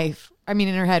her life. I mean,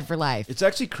 in her head for life. It's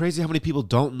actually crazy how many people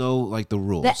don't know like the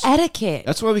rules. The etiquette.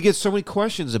 That's why we get so many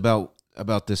questions about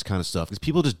this kind of stuff because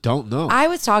people just don't know. I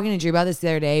was talking to Drew about this the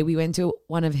other day. We went to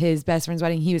one of his best friend's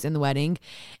wedding. He was in the wedding,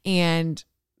 and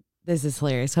this is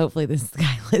hilarious. Hopefully this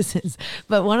guy listens.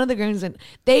 But one of the groomsmen,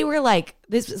 they were like,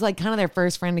 this was like kind of their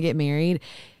first friend to get married.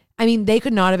 I mean, they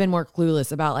could not have been more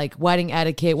clueless about like wedding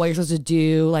etiquette, what you're supposed to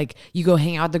do. Like you go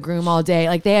hang out with the groom all day.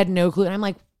 Like they had no clue. And I'm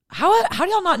like, how do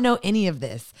y'all not know any of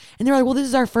this? And they're like, well, this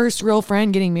is our first real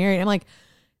friend getting married. I'm like,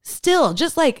 still,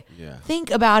 just like think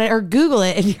about it or Google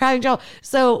it if you're having trouble.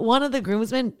 So one of the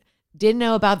groomsmen didn't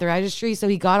know about the registry, so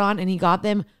he got on and he got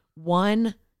them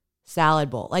one salad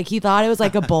bowl. Like he thought it was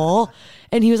like a bowl,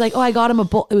 and he was like, "Oh, I got him a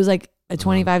bowl." It was like a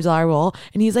 $25 bowl,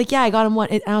 and he's like, "Yeah, I got him one."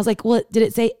 And I was like, "Well, did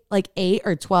it say like 8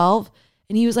 or 12?"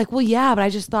 And he was like, "Well, yeah, but I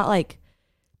just thought like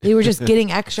they were just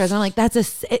getting extras." And I'm like,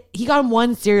 he got him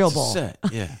one cereal It's a bowl. set.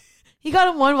 Yeah. He got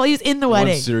him one while he was in the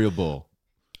wedding. One cereal bowl.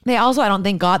 They also, I don't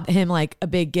think, got him like a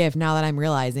big gift now that I'm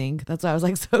realizing. That's why I was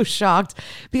like so shocked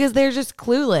because they're just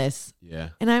clueless. Yeah.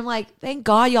 And I'm like, thank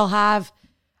God y'all have,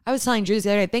 I was telling Drew the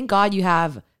other day, thank God you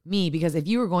have me because if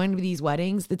you were going to these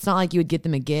weddings, it's not like you would get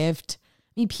them a gift.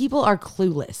 I mean, people are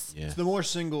clueless. Yeah. So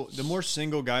the more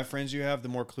single guy friends you have, the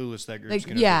more clueless that group's Like,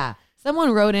 gonna yeah.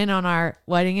 Someone wrote in on our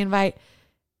wedding invite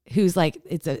who's like,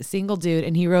 it's a single dude,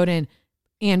 and he wrote in,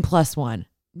 and +1.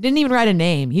 Didn't even write a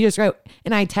name. He just wrote,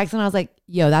 and I texted him. I was like,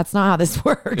 "Yo, that's not how this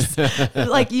works."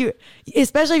 Like you,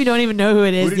 especially if you don't even know who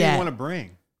it be. is Who did yet. he want to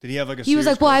bring? Did he have like a? He was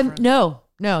serious like, "Well, girlfriend?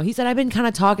 no." He said, "I've been kind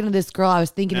of talking to this girl. I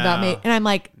was thinking about me," No. and I'm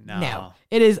like, No. "No,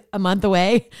 it is a month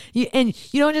away." And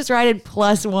you don't just write it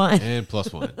 +1. And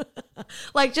 +1.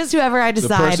 Like just whoever I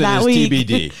decide person that is week.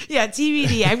 TBD. Yeah,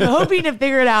 TBD. I'm hoping to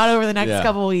figure it out over the next Yeah.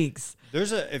 couple weeks.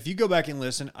 If you go back and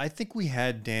listen, I think we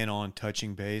had Dan on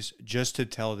touching base just to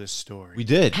tell this story. We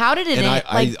did. How did it And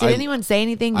end? Did anyone say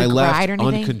anything? I You laughed cried or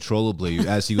anything? uncontrollably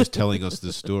as he was telling us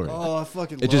the story. Oh, I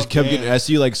fucking. It just love kept Dan. getting as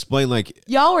he like explained like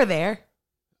Y'all were there,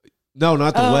 no,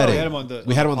 not the Oh. wedding. We had him on the-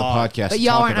 We had him on the pod. podcast. but to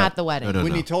y'all talk weren't about- at the wedding. No.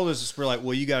 When he told us this, we're like,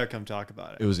 "Well, you got to come talk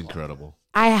about it." It was incredible.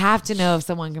 I have to know if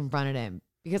someone confronted him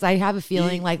because I have a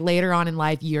feeling like later on in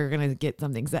life you're gonna get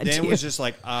something said to Dan you. was just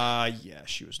like, yeah,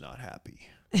 she was not happy.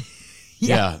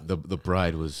 Yeah, the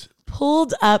bride was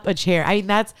Pulled up a chair. I mean,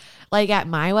 that's like at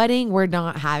my wedding, we're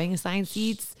not having assigned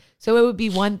seats. So it would be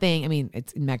one thing. I mean,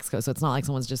 it's in Mexico, so it's not like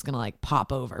someone's just going to like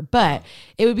pop over. But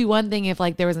it would be one thing if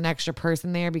like there was an extra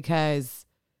person there because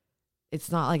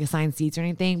it's not like assigned seats or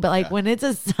anything. But like when it's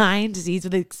assigned seats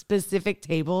with like, specific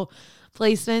table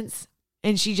placements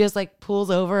and she just like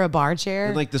pulls over a bar chair.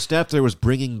 and like the staff there was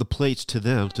bringing the plates to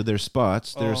them to their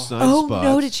spots, their assigned oh spots.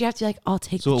 no, did she have to like, I'll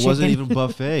take So the it chicken. wasn't even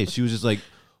buffet. She was just like,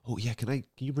 "Oh yeah, can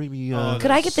you bring me?"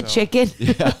 Could I get the chicken?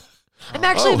 yeah. I'm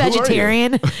actually Oh, who are you?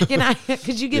 vegetarian.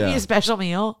 Could you give me Yeah. a special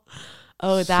meal?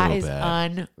 Oh, that So is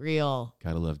bad. unreal.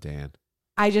 Gotta love Dan.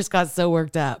 I just got so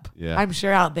worked up. Yeah. I'm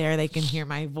sure out there they can hear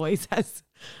my voice has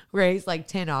raised like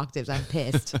 10 octaves. I'm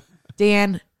pissed.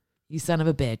 Dan, you son of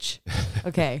a bitch.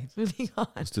 Okay, moving on.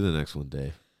 Let's do the next one,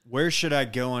 Dave. Where should I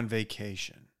go on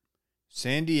vacation?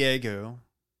 San Diego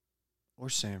or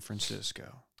San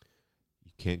Francisco?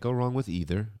 You can't go wrong with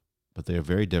either, but they are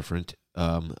very different.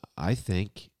 I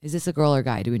think Is this a girl or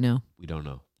guy? Do we know? we don't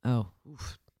know. Oh,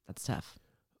 oof, that's tough.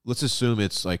 Let's assume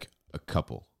it's like a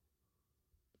couple.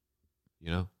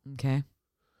 You know? Okay.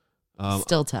 Um,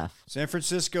 Still tough. San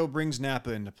Francisco brings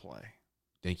Napa into play.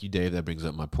 Thank you, Dave. That brings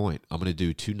up my point. I'm going to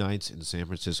do 2 nights in San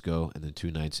Francisco and then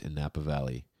 2 nights in Napa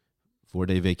Valley.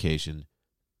 4-day vacation.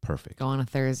 Perfect. Go on a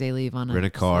Thursday, leave on a Rent a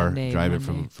car, Sunday, drive it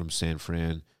Monday. from San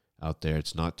Fran out there.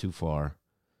 It's not too far.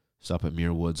 Stop at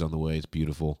Muir Woods on the way. It's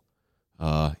beautiful.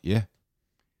 Yeah.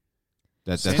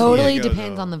 That's San Totally Diego,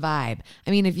 depends though. on the vibe.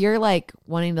 I mean, if you're like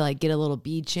wanting to like get a little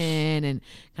beach in and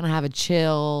kind of have a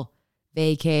chill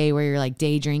vacay where you're like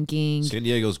day drinking, San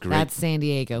Diego's great. that's San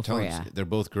Diego I'm for telling you. They're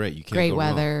both great. You can't Great go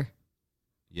wrong. weather,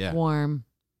 Yeah. warm,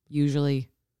 usually.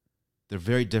 They're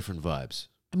very different vibes.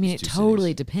 I mean, It's it 2 totally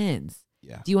cities. depends.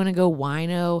 Yeah. Do you want to go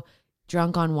wino,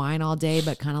 drunk on wine all day,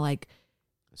 but kind of like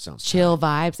That sounds chill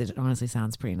vibes? It honestly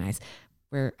sounds pretty nice.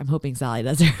 Where I'm hoping Sally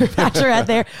does her bachelorette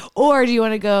there. Or do you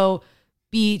want to go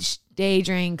beach, day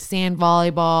drink, sand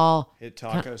volleyball, Hit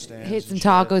taco stands. hit some and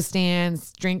taco shit.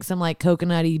 stands, drink some like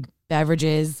coconutty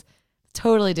beverages?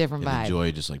 Totally different and vibe.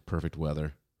 enjoy just like perfect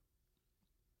weather.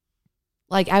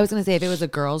 Like I was gonna say, if it was a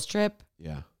girls trip,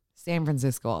 Yeah. San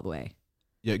Francisco all the way.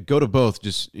 Yeah. Go to both.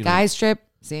 Just, you know, Guys trip,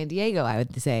 San Diego. I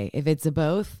would say if it's a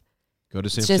both, go to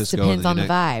San it Francisco. just depends and on the then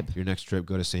vibe. your next trip,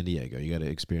 go to San Diego. You got to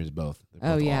experience both.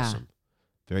 They're Oh, both yeah. awesome.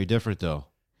 Very different though.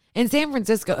 And San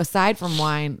Francisco, aside from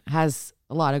wine, has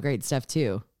a lot of great stuff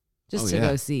too. Just Oh, to yeah.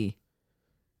 go see.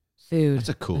 Food. That's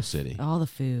a cool city. All the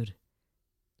food.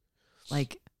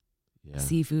 Like Yeah.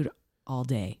 seafood all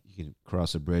day. You can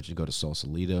cross a bridge and go to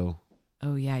Sausalito.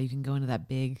 Oh yeah, you can go into that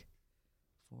big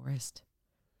forest.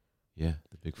 Yeah,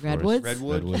 the big forest. Redwoods?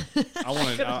 Redwood. Redwood. I want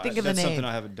couldn't to. think of the That's something name.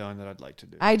 I haven't done that I'd like to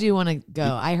do. I do want to go.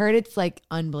 I heard it's like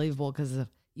unbelievable because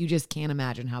you just can't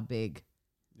imagine how big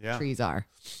yeah, trees are.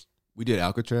 We did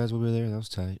Alcatraz when we were there. That was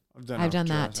tight. I've done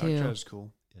that, Alcatraz. too. Alcatraz is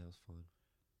cool. Yeah, that was fun.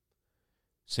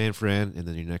 San Fran, and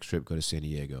then your next trip, go to San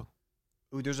Diego.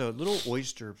 Ooh, there's a little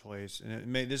oyster place,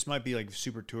 and this might be like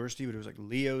super touristy, but it was like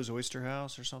Leo's Oyster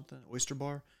House or something, oyster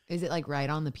bar. Is it like right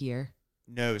on the pier?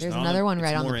 No, it's There's not another one it's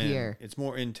right on the more in- pier. It's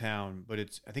more in town, but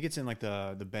I think it's in like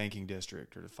the banking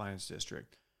district or the finance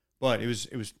district. But it was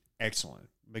excellent.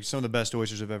 Like some of the best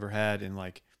oysters I've ever had, and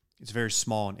like it's very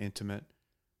small and intimate.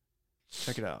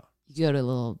 Check it out. You go to a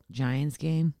little Giants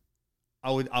game?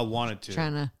 I wanted to.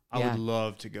 Trying to, I yeah. would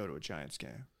love to go to a Giants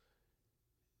game.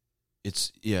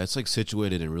 It's like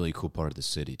situated in a really cool part of the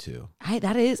city too.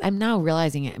 I'm now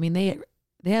realizing it. I mean, they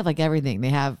have like everything. They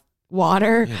have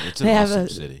water. Yeah, it's an They have awesome a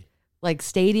city. like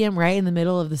stadium right in the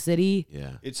middle of the city.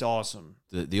 Yeah, It's awesome.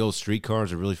 the old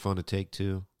streetcars are really fun to take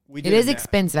too. We It did is na-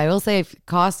 expensive. I will say if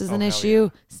cost is Oh, an hell issue,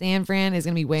 yeah. San Fran is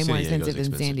going to be way San more Diego's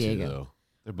expensive than San too, Diego. though.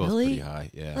 They're both Really? pretty high.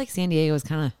 Yeah. I feel like San Diego is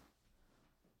kind of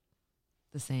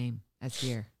the same as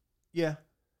here. Yeah.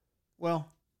 Well,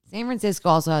 San Francisco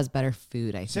also has better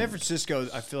food, I think. San Francisco,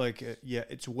 I feel like,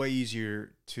 it's way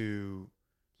easier to,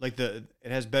 like, it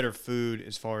has better food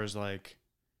as far as, like,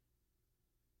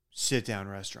 sit-down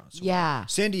restaurants. Yeah.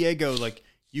 San Diego, like,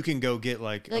 you can go get,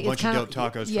 like Like, a it's bunch of kinda-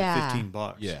 dope tacos yeah. for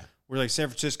 $15. Yeah. Where, like, San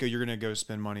Francisco, you're going to go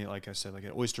spend money, like I said, like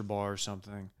an oyster bar or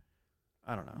something.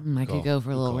 I don't know. I Call. could go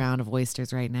for a Good little call. round of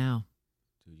oysters right now.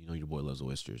 Dude, you know your boy loves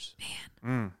oysters.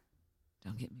 Mm.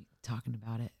 Don't get me talking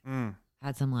about it. Mm.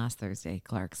 Had some last Thursday,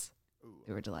 Clark's.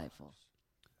 They were delightful.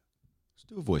 Let's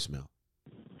do a voicemail.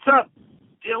 What's up,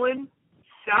 Dillon,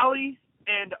 Sally,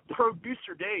 and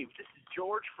producer Dave? This is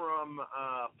George from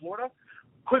Florida.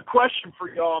 Quick question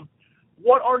for y'all.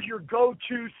 What are your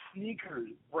go-to sneaker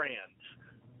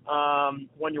brands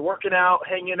when you're working out,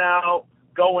 hanging out,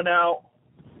 going out,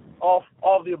 all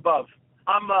of the above?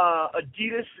 I'm a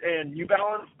Adidas and New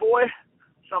Balance boy.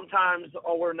 Sometimes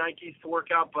I'll wear Nikes to work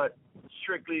out, but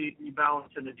strictly New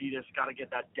Balance and Adidas. Got to get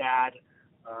that dad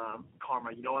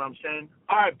karma. You know what I'm saying?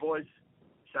 All right, boys.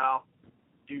 Sal,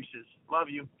 deuces. Love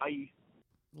you. Bye.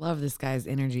 Love this guy's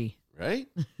energy. Right?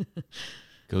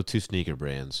 Go to sneaker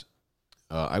brands.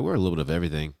 I wear a little bit of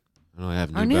everything. I know I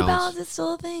have Are New New Balance. Balance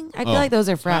still a thing? I feel Oh. like those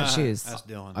are frat Ah, shoes. That's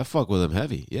Dylan. I fuck with them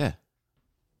heavy. Yeah.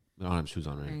 I don't have shoes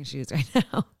on right. Wearing shoes right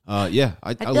now. Yeah.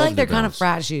 I I feel love like they're New kind of Balance.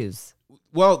 frat shoes.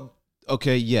 Well,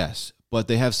 okay, yes, but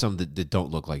they have some that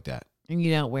don't look like that. And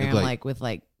you don't wear Look them like- like with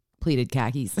like pleated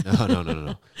khakis.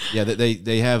 No. Yeah,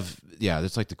 they have. Yeah,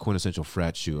 that's like the quintessential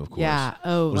frat shoe, of course. Yeah.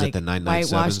 Oh, Was like it the 997s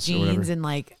whitewashed or whatever? jeans and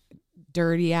like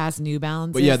dirty ass New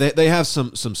Balances. But yeah, they have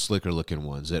some slicker looking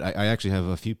ones that I actually have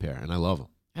a few pair and I love them.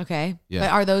 Okay. Yeah.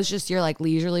 But are those just your like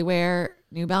leisurely wear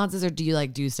New Balances, or do you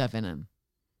like do stuff in them?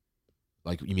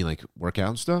 Like you mean like workout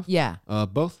and stuff? Yeah.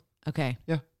 Both. Okay.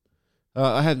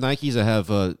 I have Nikes. I have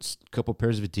a couple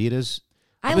pairs of Adidas.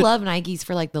 I love Nikes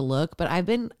for like the look, but I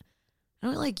don't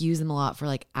like use them a lot for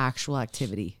like actual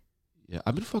activity. Yeah,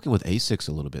 I've been fucking with Asics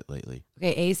a little bit lately.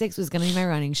 Okay, Asics was gonna be my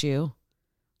running shoe.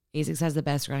 Asics has the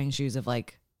best running shoes of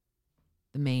like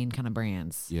the main kind of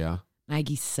brands. Yeah.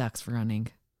 Nike sucks for running.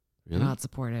 Really? They're not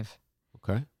supportive.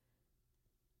 Okay.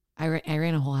 I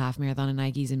ran a whole half marathon in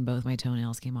Nikes and both my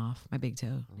toenails came off. My big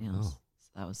toe nails. Oh. So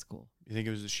that was cool. You think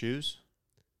it was the shoes?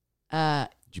 Did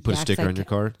you put a yeah, 'cause sticker I on your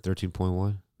card?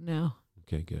 13.1? No.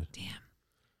 Okay, good. Damn.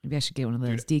 Maybe I should get one of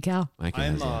those. Decal? Mike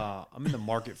has that. I'm in the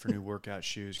market for new workout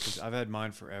shoes because I've had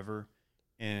mine forever,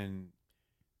 and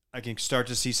I can start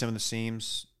to see some of the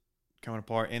seams coming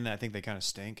apart, and I think they kind of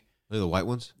stink. Are they the white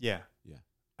ones? Yeah. Yeah.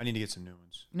 I need to get some new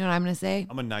ones. You know what I'm going to say?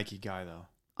 I'm a Nike guy though.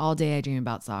 All day I dream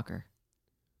about soccer.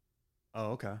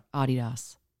 Oh, okay.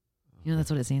 Adidas. You know that's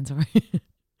what it stands for.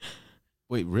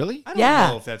 Wait, really? I don't Yeah.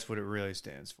 know if that's what it really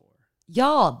stands for.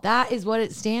 Y'all, that is what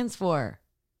it stands for.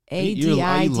 You're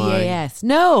ADIDAS.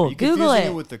 No, Are you Google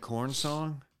confusing it. with the corn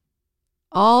song?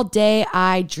 All day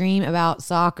I dream about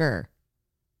soccer.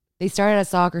 They started as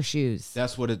soccer shoes.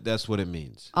 That's what it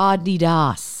means.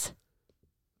 Adidas.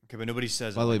 Okay, but nobody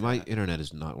says. By the it way, like my that. internet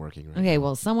is not working right Okay, now.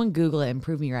 well, someone Google it and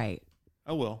prove me right.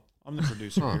 I will. I'm the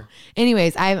producer here.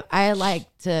 Anyways, I like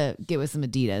to get with some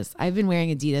Adidas. I've been wearing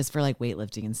Adidas for like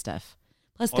weightlifting and stuff.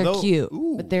 Plus, they're Although- cute,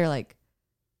 ooh. but they're like,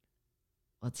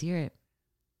 let's hear it.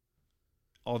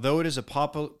 Although it is a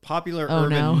popular Oh, urban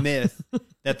no. myth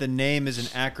that the name is an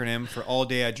acronym for All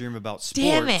Day I Dream About Sports.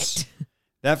 Damn it.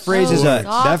 That phrase Oh, is a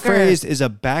soccer.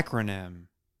 backronym.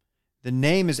 The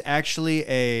name is actually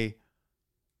a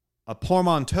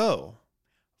portmanteau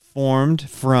formed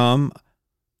from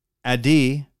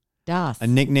Adi, Das. a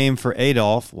nickname for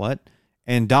Adolf,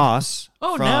 and Das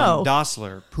Oh, from no.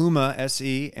 Dassler. Puma,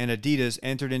 SE, and Adidas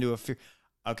entered into a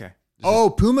okay.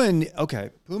 Puma and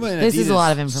This is a Adidas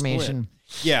lot of information.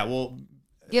 split. Yeah, well,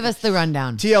 Give us the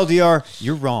rundown. TLDR,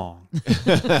 you're wrong.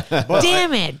 But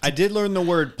Damn it. I did learn the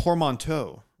word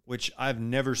portmanteau, which I've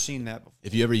never seen that before.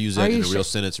 If you ever use Are that in you a real sure?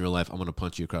 sentence in real life, I'm going to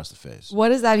punch you across the face. What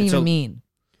does that It's even a- mean?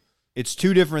 It's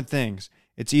two different things.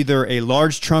 It's either a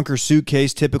large trunk or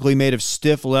suitcase typically made of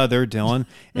stiff leather, Dylan,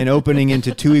 and opening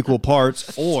into two equal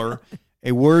parts, or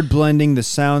a word blending the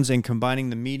sounds and combining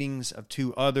the meanings of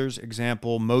two others,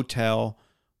 example, motel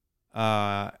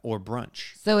or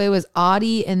brunch. So it was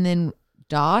Audi and then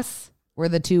Das were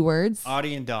the two words?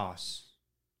 Adi and Das.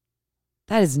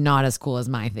 That is not as cool as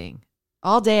my thing.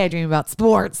 All day I dream about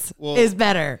sports Well- is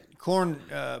better. Corn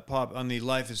Pop on the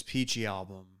Life is Peachy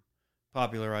album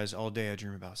popularized All Day I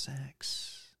Dream About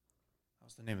Sex. That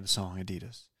was the name of the song,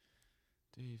 Adidas.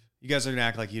 Dave. You guys are going to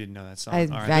act like you didn't know that song. I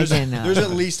All right. didn't There's, know. there's at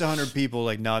least 100 people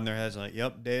like nodding their heads like,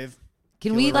 yep, Dave.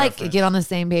 Can Killer we like reference. get on the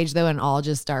same page though and all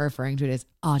just start referring to it as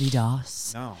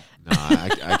Adidas? No. No,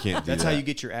 I can't do That's that. how you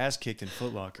get your ass kicked in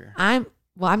Foot Locker. I'm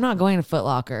not going to Foot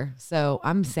Locker, so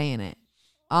I'm saying it.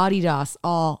 Adidas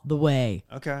all the way.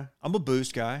 Okay. I'm a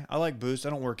Boost guy. I like Boost. I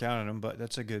don't work out in them, but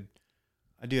that's a good.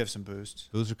 I do have some Boosts.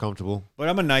 Boots are comfortable. But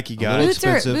I'm a Nike little guy.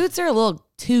 expensive. Boots are a little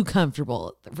too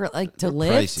comfortable for like to They're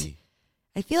lift. pricey.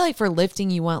 I feel like for lifting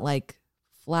you want like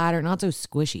flatter, not so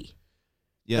squishy.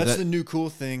 Yeah, That's the new cool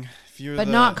thing. If you're But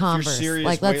the, not if you're Converse. serious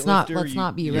Like, let's not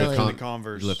weightlifter, be you really- lift in the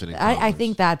Converse. you lift it in I Converse.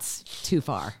 think that's too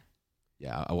far.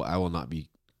 Yeah, I will not be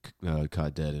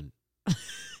caught dead. And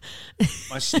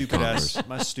My stupid Converse.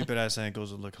 ass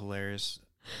ankles would look hilarious.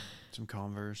 Some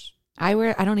Converse. I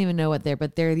don't even know what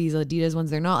but they're these Adidas ones.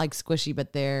 They're not like squishy,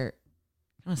 but they're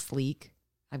kind of sleek.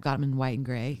 I've got them in white and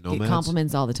gray. Get Nomads?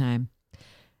 compliments all the time.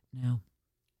 No.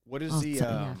 What is I'll the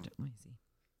tell you after. Let me see.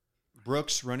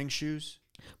 Brooks running shoes?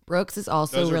 Brooks is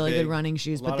also Those are really big. good running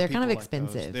shoes, A lot but they're kind of people like those.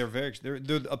 expensive. They're very.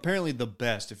 They're apparently the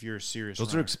best if you're a serious. those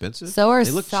are runner. expensive. So are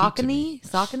They look cheap to me.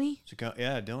 Saucony.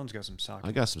 Yeah, Dylan's got some socks.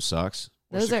 I got some socks.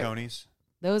 Or Those are- Sauconys.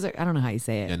 Those are I don't know how you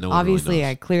say it. Yeah, no one really Obviously, knows.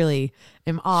 I clearly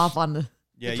am off on the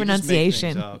Yeah, you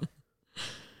pronunciation. Just make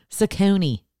things up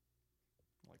Saucony.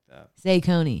 like that.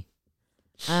 Saucony.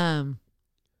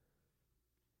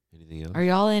 Anything else? Are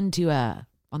y'all into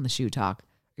on the shoe talk?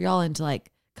 Are y'all into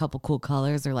like a couple cool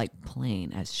colors or like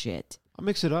plain as shit? I'll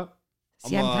mix it up.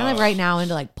 See, I'm kind of right now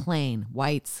into like plain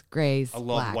whites, grays, I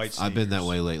love blacks. white I've been that sneakers.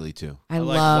 way lately too. I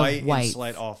like love white whites. and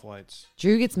slight off whites.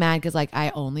 Drew gets mad because like I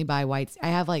only buy whites. I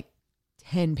have like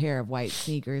 10 pair of white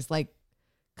sneakers, like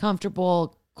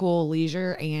comfortable, cool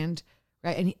leisure. And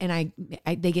right. And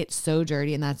they get so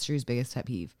dirty. And that's Drew's biggest pet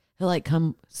peeve. He'll like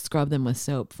come scrub them with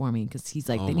soap for me. Cause he's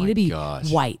like, they need to be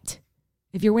white.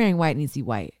 If you're wearing white, it needs to be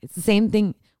white. It's the same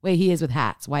thing way he is with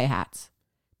hats, white hats.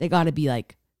 They got to be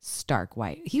like stark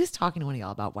white. He was talking to one of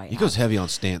y'all about white He hats. goes heavy on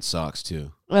stance socks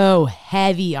too. Oh,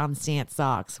 heavy on stance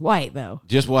socks. White though.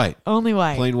 Just white. Only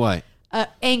white. Plain white.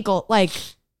 Ankle, like,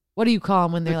 what do you call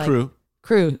them when they're The like crew?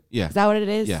 Crew. Yeah. Is that what it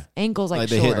is? Yeah. Ankles like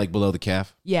they short. hit like below the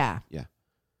calf. Yeah.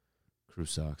 Crew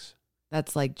socks.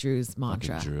 That's like Drew's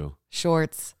mantra. Fucking Drew.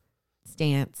 Shorts,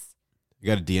 stance. I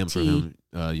got a DM from Tee.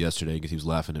 him yesterday because he was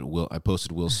laughing at Will. I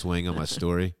posted Will's swing on my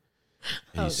story,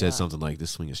 and he said something like, "This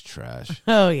swing is trash."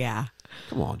 Oh yeah.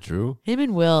 Come on, Drew. Him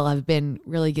and Will have been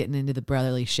really getting into the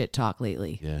brotherly shit talk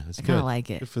lately. Yeah, that's I good. kind of like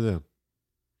it. Good for them.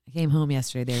 I came home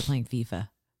yesterday. They were playing FIFA,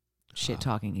 shit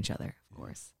talking each other, of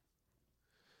course.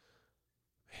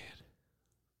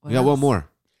 We got one more.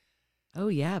 Oh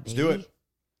yeah, Let's baby. do it.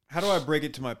 How do I break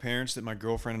it to my parents that my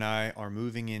girlfriend and I are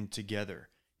moving in together?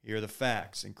 Here are the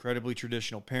facts. Incredibly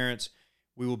traditional parents.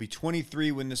 We will be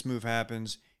 23 when this move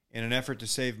happens. In an effort to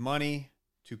save money,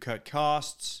 to cut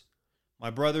costs, my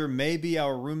brother may be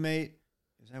our roommate.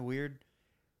 Is that weird?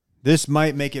 This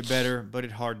might make it better, but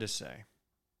it's hard to say.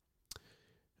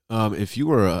 If you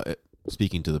were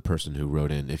speaking to the person who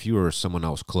wrote in, if you were someone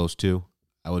else close to,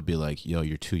 I would be like, "Yo,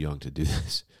 you're too young to do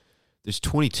this." There's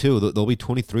 22. They'll be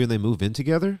 23 when they move in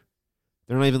together.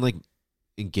 They're not even like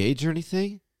engaged or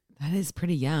anything, That is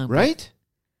pretty young, but- right?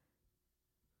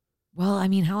 Well, I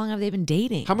mean, how long have they been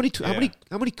dating? How many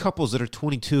couples that are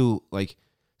 22 like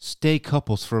stay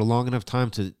couples for a long enough time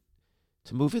to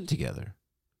move in together?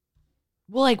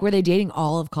 Well, like, were they dating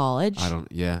all of college? We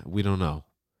don't know.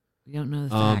 We don't know the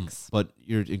facts. But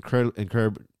your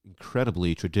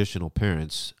incredibly traditional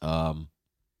parents,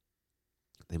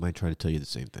 they might try to tell you the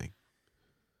same thing.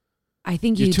 I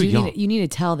think You're you too young. you need to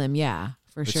tell them, yeah,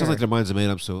 for It sure. sounds like their minds are made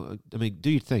up. So I mean,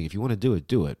 do your thing. If you want to do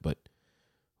it. But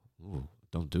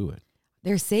don't do it.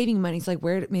 They're saving money. It's like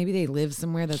maybe they live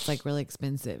somewhere that's like really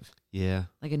expensive, Yeah.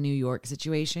 like a New York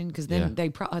situation. Because then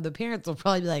Yeah. the parents will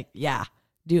probably be like, yeah,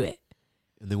 do it.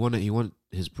 And you want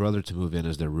his brother to move in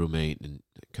as their roommate and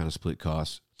kind of split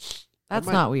costs. That's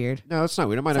not weird. No, that's not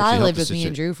weird. It might So actually I help lived the with me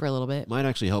and situ- Drew for a little bit. Might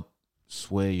actually help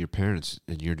sway your parents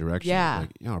in your direction. Yeah.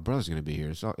 Like, our brother's gonna be here.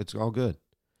 It's all good.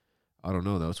 I don't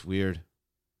know though. It's weird.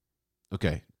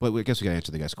 Okay, but I guess we gotta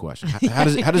answer the guy's question. How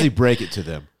does he break it to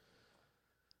them?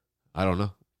 I don't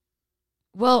know.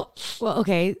 Well,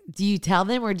 okay. Do you tell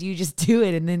them or do you just do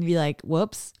it and then be like,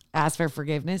 whoops, ask for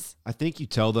forgiveness? I think you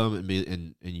tell them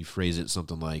and you phrase it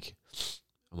something like,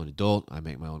 "I'm an adult. I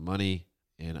make my own money,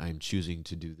 and I'm choosing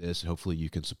to do this. Hopefully, you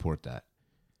can support that."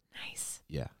 Nice.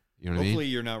 Yeah, you know what I mean. Hopefully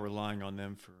you're not relying on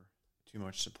them for too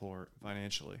much support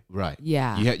financially. Right.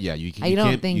 Yeah. You I don't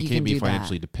can't, think you you can't can be do that.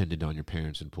 financially dependent on your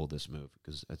parents and pull this move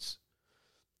because that's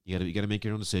you got to make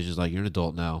your own decisions. Like, you're an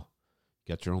adult now,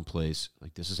 got your own place.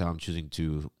 Like, this is how I'm choosing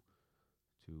to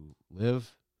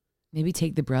live. Maybe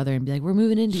take the brother and be like, we're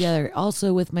moving in together,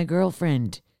 also with my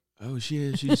girlfriend. Oh, she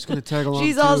is. She's gonna tag along.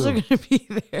 She's too. also going to be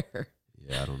there.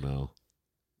 Yeah, I don't know.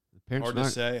 The Hard to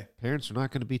say. Parents are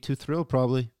not going to be too thrilled,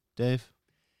 probably. Dave,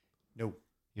 No.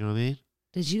 you know what I mean?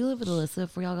 Did you live with Alyssa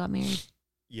before y'all got married?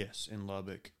 Yes, in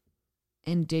Lubbock.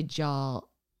 And did y'all?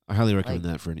 I highly recommend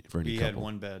Like, that for any We couple. had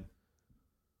one bed.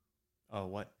 Oh,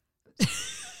 what?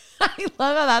 I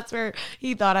love how that's where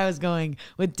he thought I was going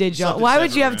with did y'all. Slept in Why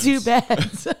would you have two separate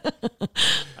beds?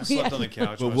 I slept on the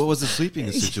couch. But what was the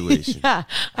sleeping situation? Yeah,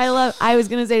 I was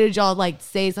gonna say, did y'all like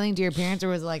say something to your parents, or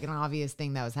was it like an obvious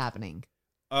thing that was happening?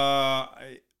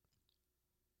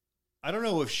 I don't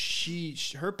know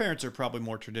if her parents are probably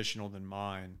more traditional than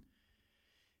mine.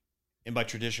 And by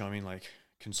traditional, I mean like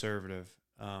conservative.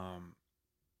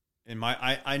 And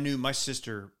I knew my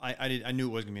sister, I knew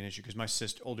it wasn't gonna be an issue because my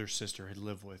older sister had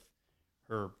lived with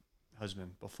her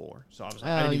husband before. So I was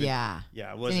like, I didn't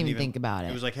even think about it.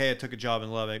 It was like, hey, I took a job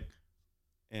in Lubbock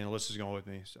and Alyssa's going with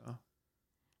me. So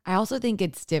I also think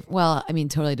it's different. Well, I mean,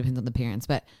 totally depends on the parents,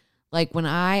 but like when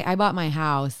I bought my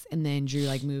house and then Drew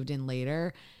like moved in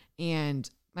later, and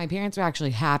my parents were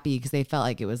actually happy because they felt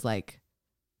like it was like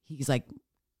he's like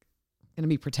going to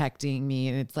be protecting me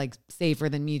and it's like safer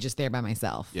than me just there by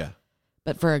myself. Yeah.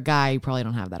 But for a guy, you probably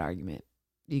don't have that argument.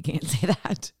 You can't say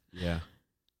that. Yeah.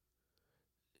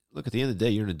 Look, at the end of the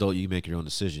day, you're an adult. You make your own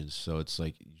decisions. So it's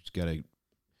like you just got to,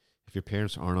 if your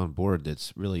parents aren't on board,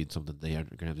 that's really something they are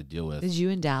going to have to deal with. Did you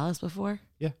in Dallas before?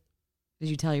 Yeah. Did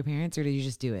you tell your parents or did you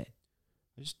just do it?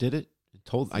 I just did it.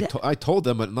 I told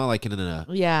them, but not like in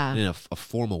a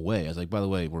formal way. I was like, by the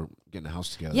way, we're getting a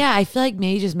house together. Yeah, I feel like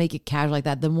maybe just make it casual like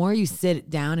that. The more you sit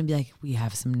down and be like, we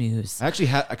have some news. I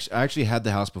actually had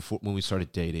the house before when we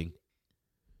started dating,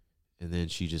 and then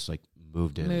she just like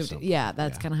moved in. Yeah,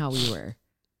 that's kind of how we were.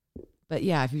 But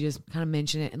yeah, if you just kind of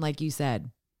mention it and like you said,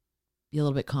 be a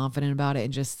little bit confident about it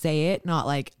and just say it, not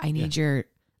like I need your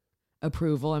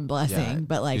approval and blessing,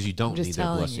 but like because you don't just need their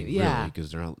telling blessing, you, really,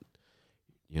 because they're not.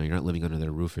 You're not living under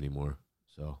their roof anymore.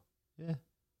 So, yeah.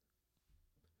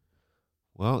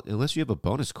 Well, unless you have a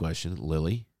bonus question,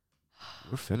 Lily,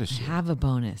 we're finished. I have a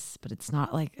bonus, but it's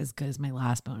not like as good as my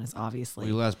last bonus, obviously.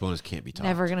 Well, your last bonus can't be topped.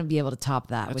 Never going to be able to top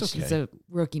that, That's which okay. is a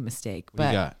rookie mistake. What do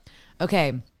you got?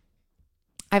 Okay.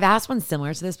 I've asked one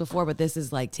similar to this before, but this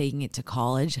is like taking it to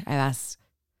college. I've asked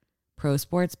pro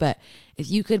sports, but if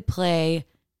you could play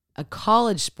a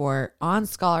college sport on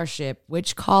scholarship,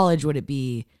 which college would it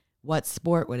be? What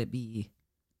sport would it be?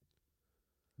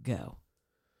 Go.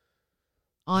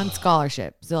 On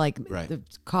scholarship. So like the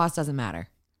cost doesn't matter.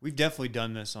 We've definitely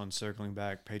done this on Circling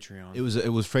Back Patreon. It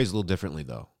was phrased a little differently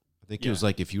though. I think it was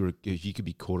like if you could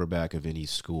be quarterback of any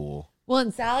school. Well,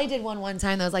 and Sally did one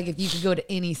time that was like if you could go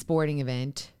to any sporting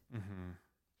event.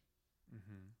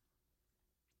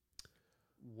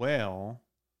 Well,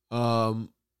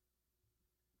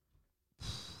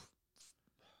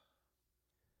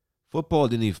 football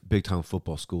at any big time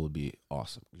football school would be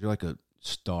awesome. You're like a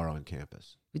star on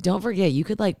campus. But don't forget, you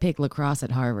could like pick lacrosse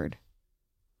at Harvard.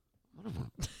 No,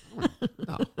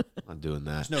 I'm not doing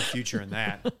that. there's no future in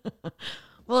that.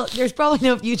 Well, there's probably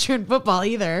no future in football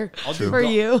either for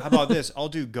you. How about this? I'll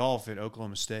do golf at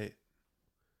Oklahoma State.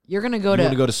 You're gonna go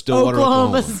to Stillwater,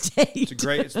 Oklahoma State. It's a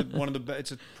great. It's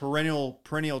it's a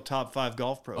perennial top 5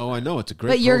 golf program. Oh, I know it's a great.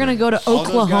 But you're gonna go to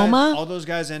Oklahoma. All those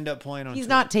guys end up playing on. He's tour.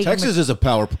 not taking Texas is a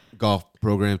power golf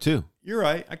program too. You're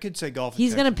right. I could say golf.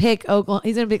 He's gonna pick Oklahoma.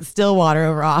 He's gonna pick Stillwater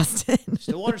over Austin.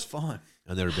 Stillwater's fun.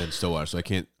 I've never been to Stillwater, so I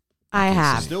can't. I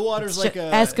have. Stillwater's like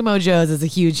a Eskimo Joe's is a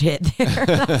huge hit there.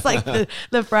 That's like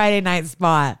the Friday night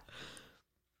spot.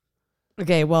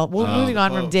 Okay, well, we're moving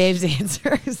on from Dave's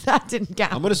answers. That didn't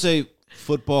count. I'm gonna say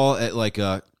football at like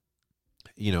a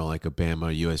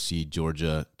Bama, USC,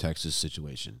 Georgia, Texas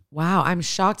situation. Wow, I'm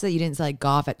shocked that you didn't say like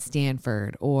golf at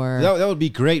Stanford or That would be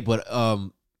great, but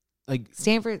like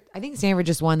Stanford. I think Stanford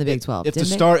just won the Big 12. If the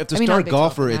star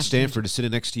golfer at Stanford is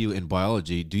sitting next to you in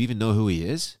biology, do you even know who he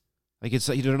is? Like it's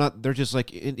like they're just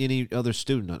like any other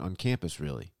student on campus,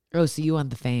 really. Oh, so you want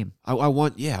the fame? I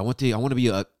want to be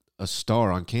a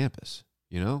star on campus.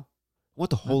 You know, I want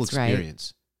the whole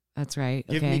experience. That's right.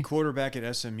 Give me quarterback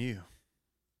at SMU.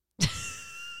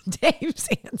 Dave's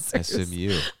answers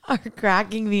SMU are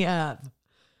cracking me up.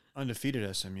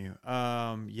 Undefeated SMU.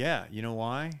 Yeah, you know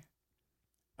why?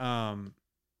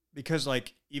 Because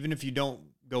like even if you don't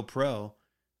go pro,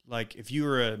 like if you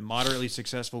were a moderately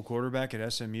successful quarterback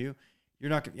at SMU, you're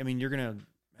not. I mean, you're gonna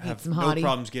have no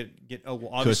problems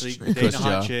obviously dating a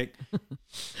hot chick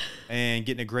and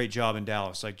getting a great job in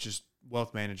Dallas, like just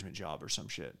wealth management job or some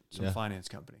shit, some finance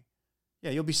company.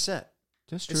 Yeah, you'll be set.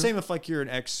 That's true. The same if like you're an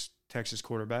ex-Texas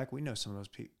quarterback. We know some of those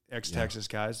ex-Texas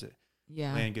guys that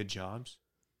land good jobs.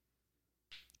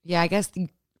 Yeah, I guess. Did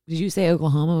you say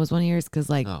Oklahoma was one of yours? Because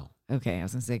like, no. Okay, I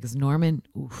was gonna say because Norman.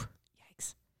 Oof,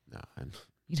 yikes. No,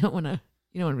 you don't want to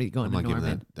be going to Norman. I'm not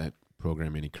giving that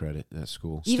program any credit. That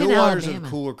school. Even Stillwater's Alabama. a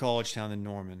cooler college town than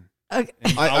Norman. Okay.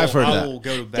 I've heard that. I will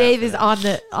go to bat Dave for is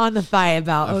that. on the fight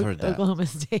about Oklahoma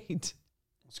State.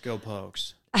 Let's go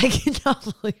Pokes. I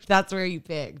cannot believe that's where you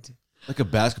picked. Like a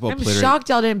basketball player. I'm shocked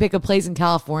y'all didn't pick a place in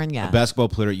California. A basketball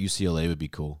player at UCLA would be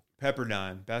cool.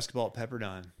 Pepperdine. Basketball at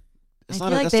Pepperdine. I feel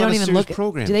like they don't even look.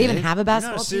 Program, do they even Dave. have a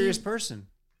basketball You're not a serious team? person.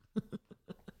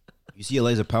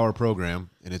 UCLA is a power program,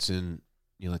 and it's in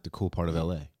like the cool part of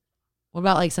LA. What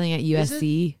about like something at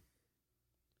USC?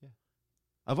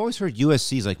 I've always heard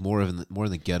USC is like more in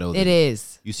the ghetto. It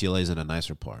is. UCLA is in a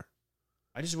nicer part.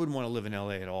 I just wouldn't want to live in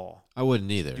LA at all. I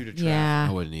wouldn't either. Due to traffic. Yeah.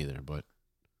 I wouldn't either, but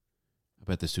I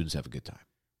bet the students have a good time.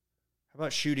 How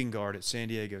about shooting guard at San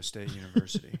Diego State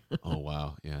University? Oh,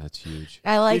 wow. Yeah, that's huge.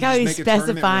 I like Dude, how just he's make a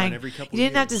tournament specifying. run every couple You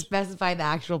didn't have to years. specify the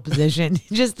actual position,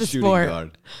 just the Shooting sport.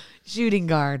 guard. Shooting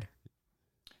guard.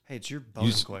 Hey, it's your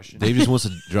bonus question. Dave just wants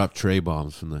to drop tray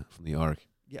bombs from the arc.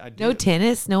 Yeah, I do. No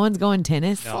tennis. No one's going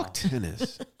tennis. No. Fuck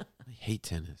tennis. I hate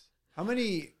tennis. How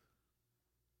many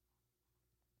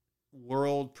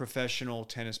world professional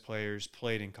tennis players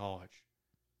played in college?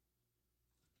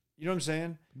 You know what I'm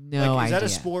saying? No like, is idea. that a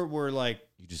sport where like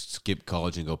You just skip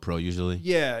college and go pro usually?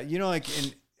 yeah, you know, like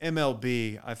in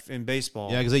MLB, in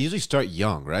baseball. Yeah, because they usually start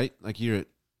young, right? Like you're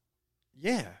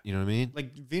Yeah. You know what I mean?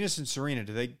 Like Venus and Serena,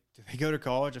 did they go to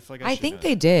college? I feel like I should think know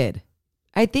they that. did.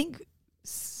 I think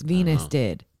Venus know.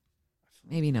 did.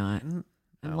 Maybe not. I'm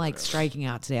Oh, like whatever. striking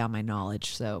out today on my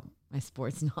knowledge, so my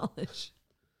sports knowledge.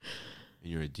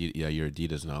 Your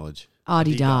Adidas knowledge.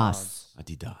 Adidas.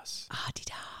 Adidas.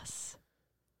 Adidas.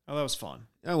 Oh, that was fun.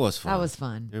 That was fun. That was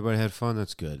fun. Everybody had fun.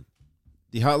 That's good.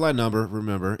 The hotline number,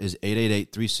 remember, is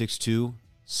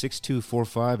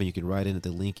 888-362-6245, and you can write in at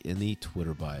the link in the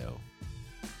Twitter bio.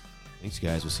 Thanks,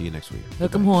 guys. We'll see you next week.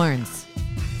 Hook 'em horns.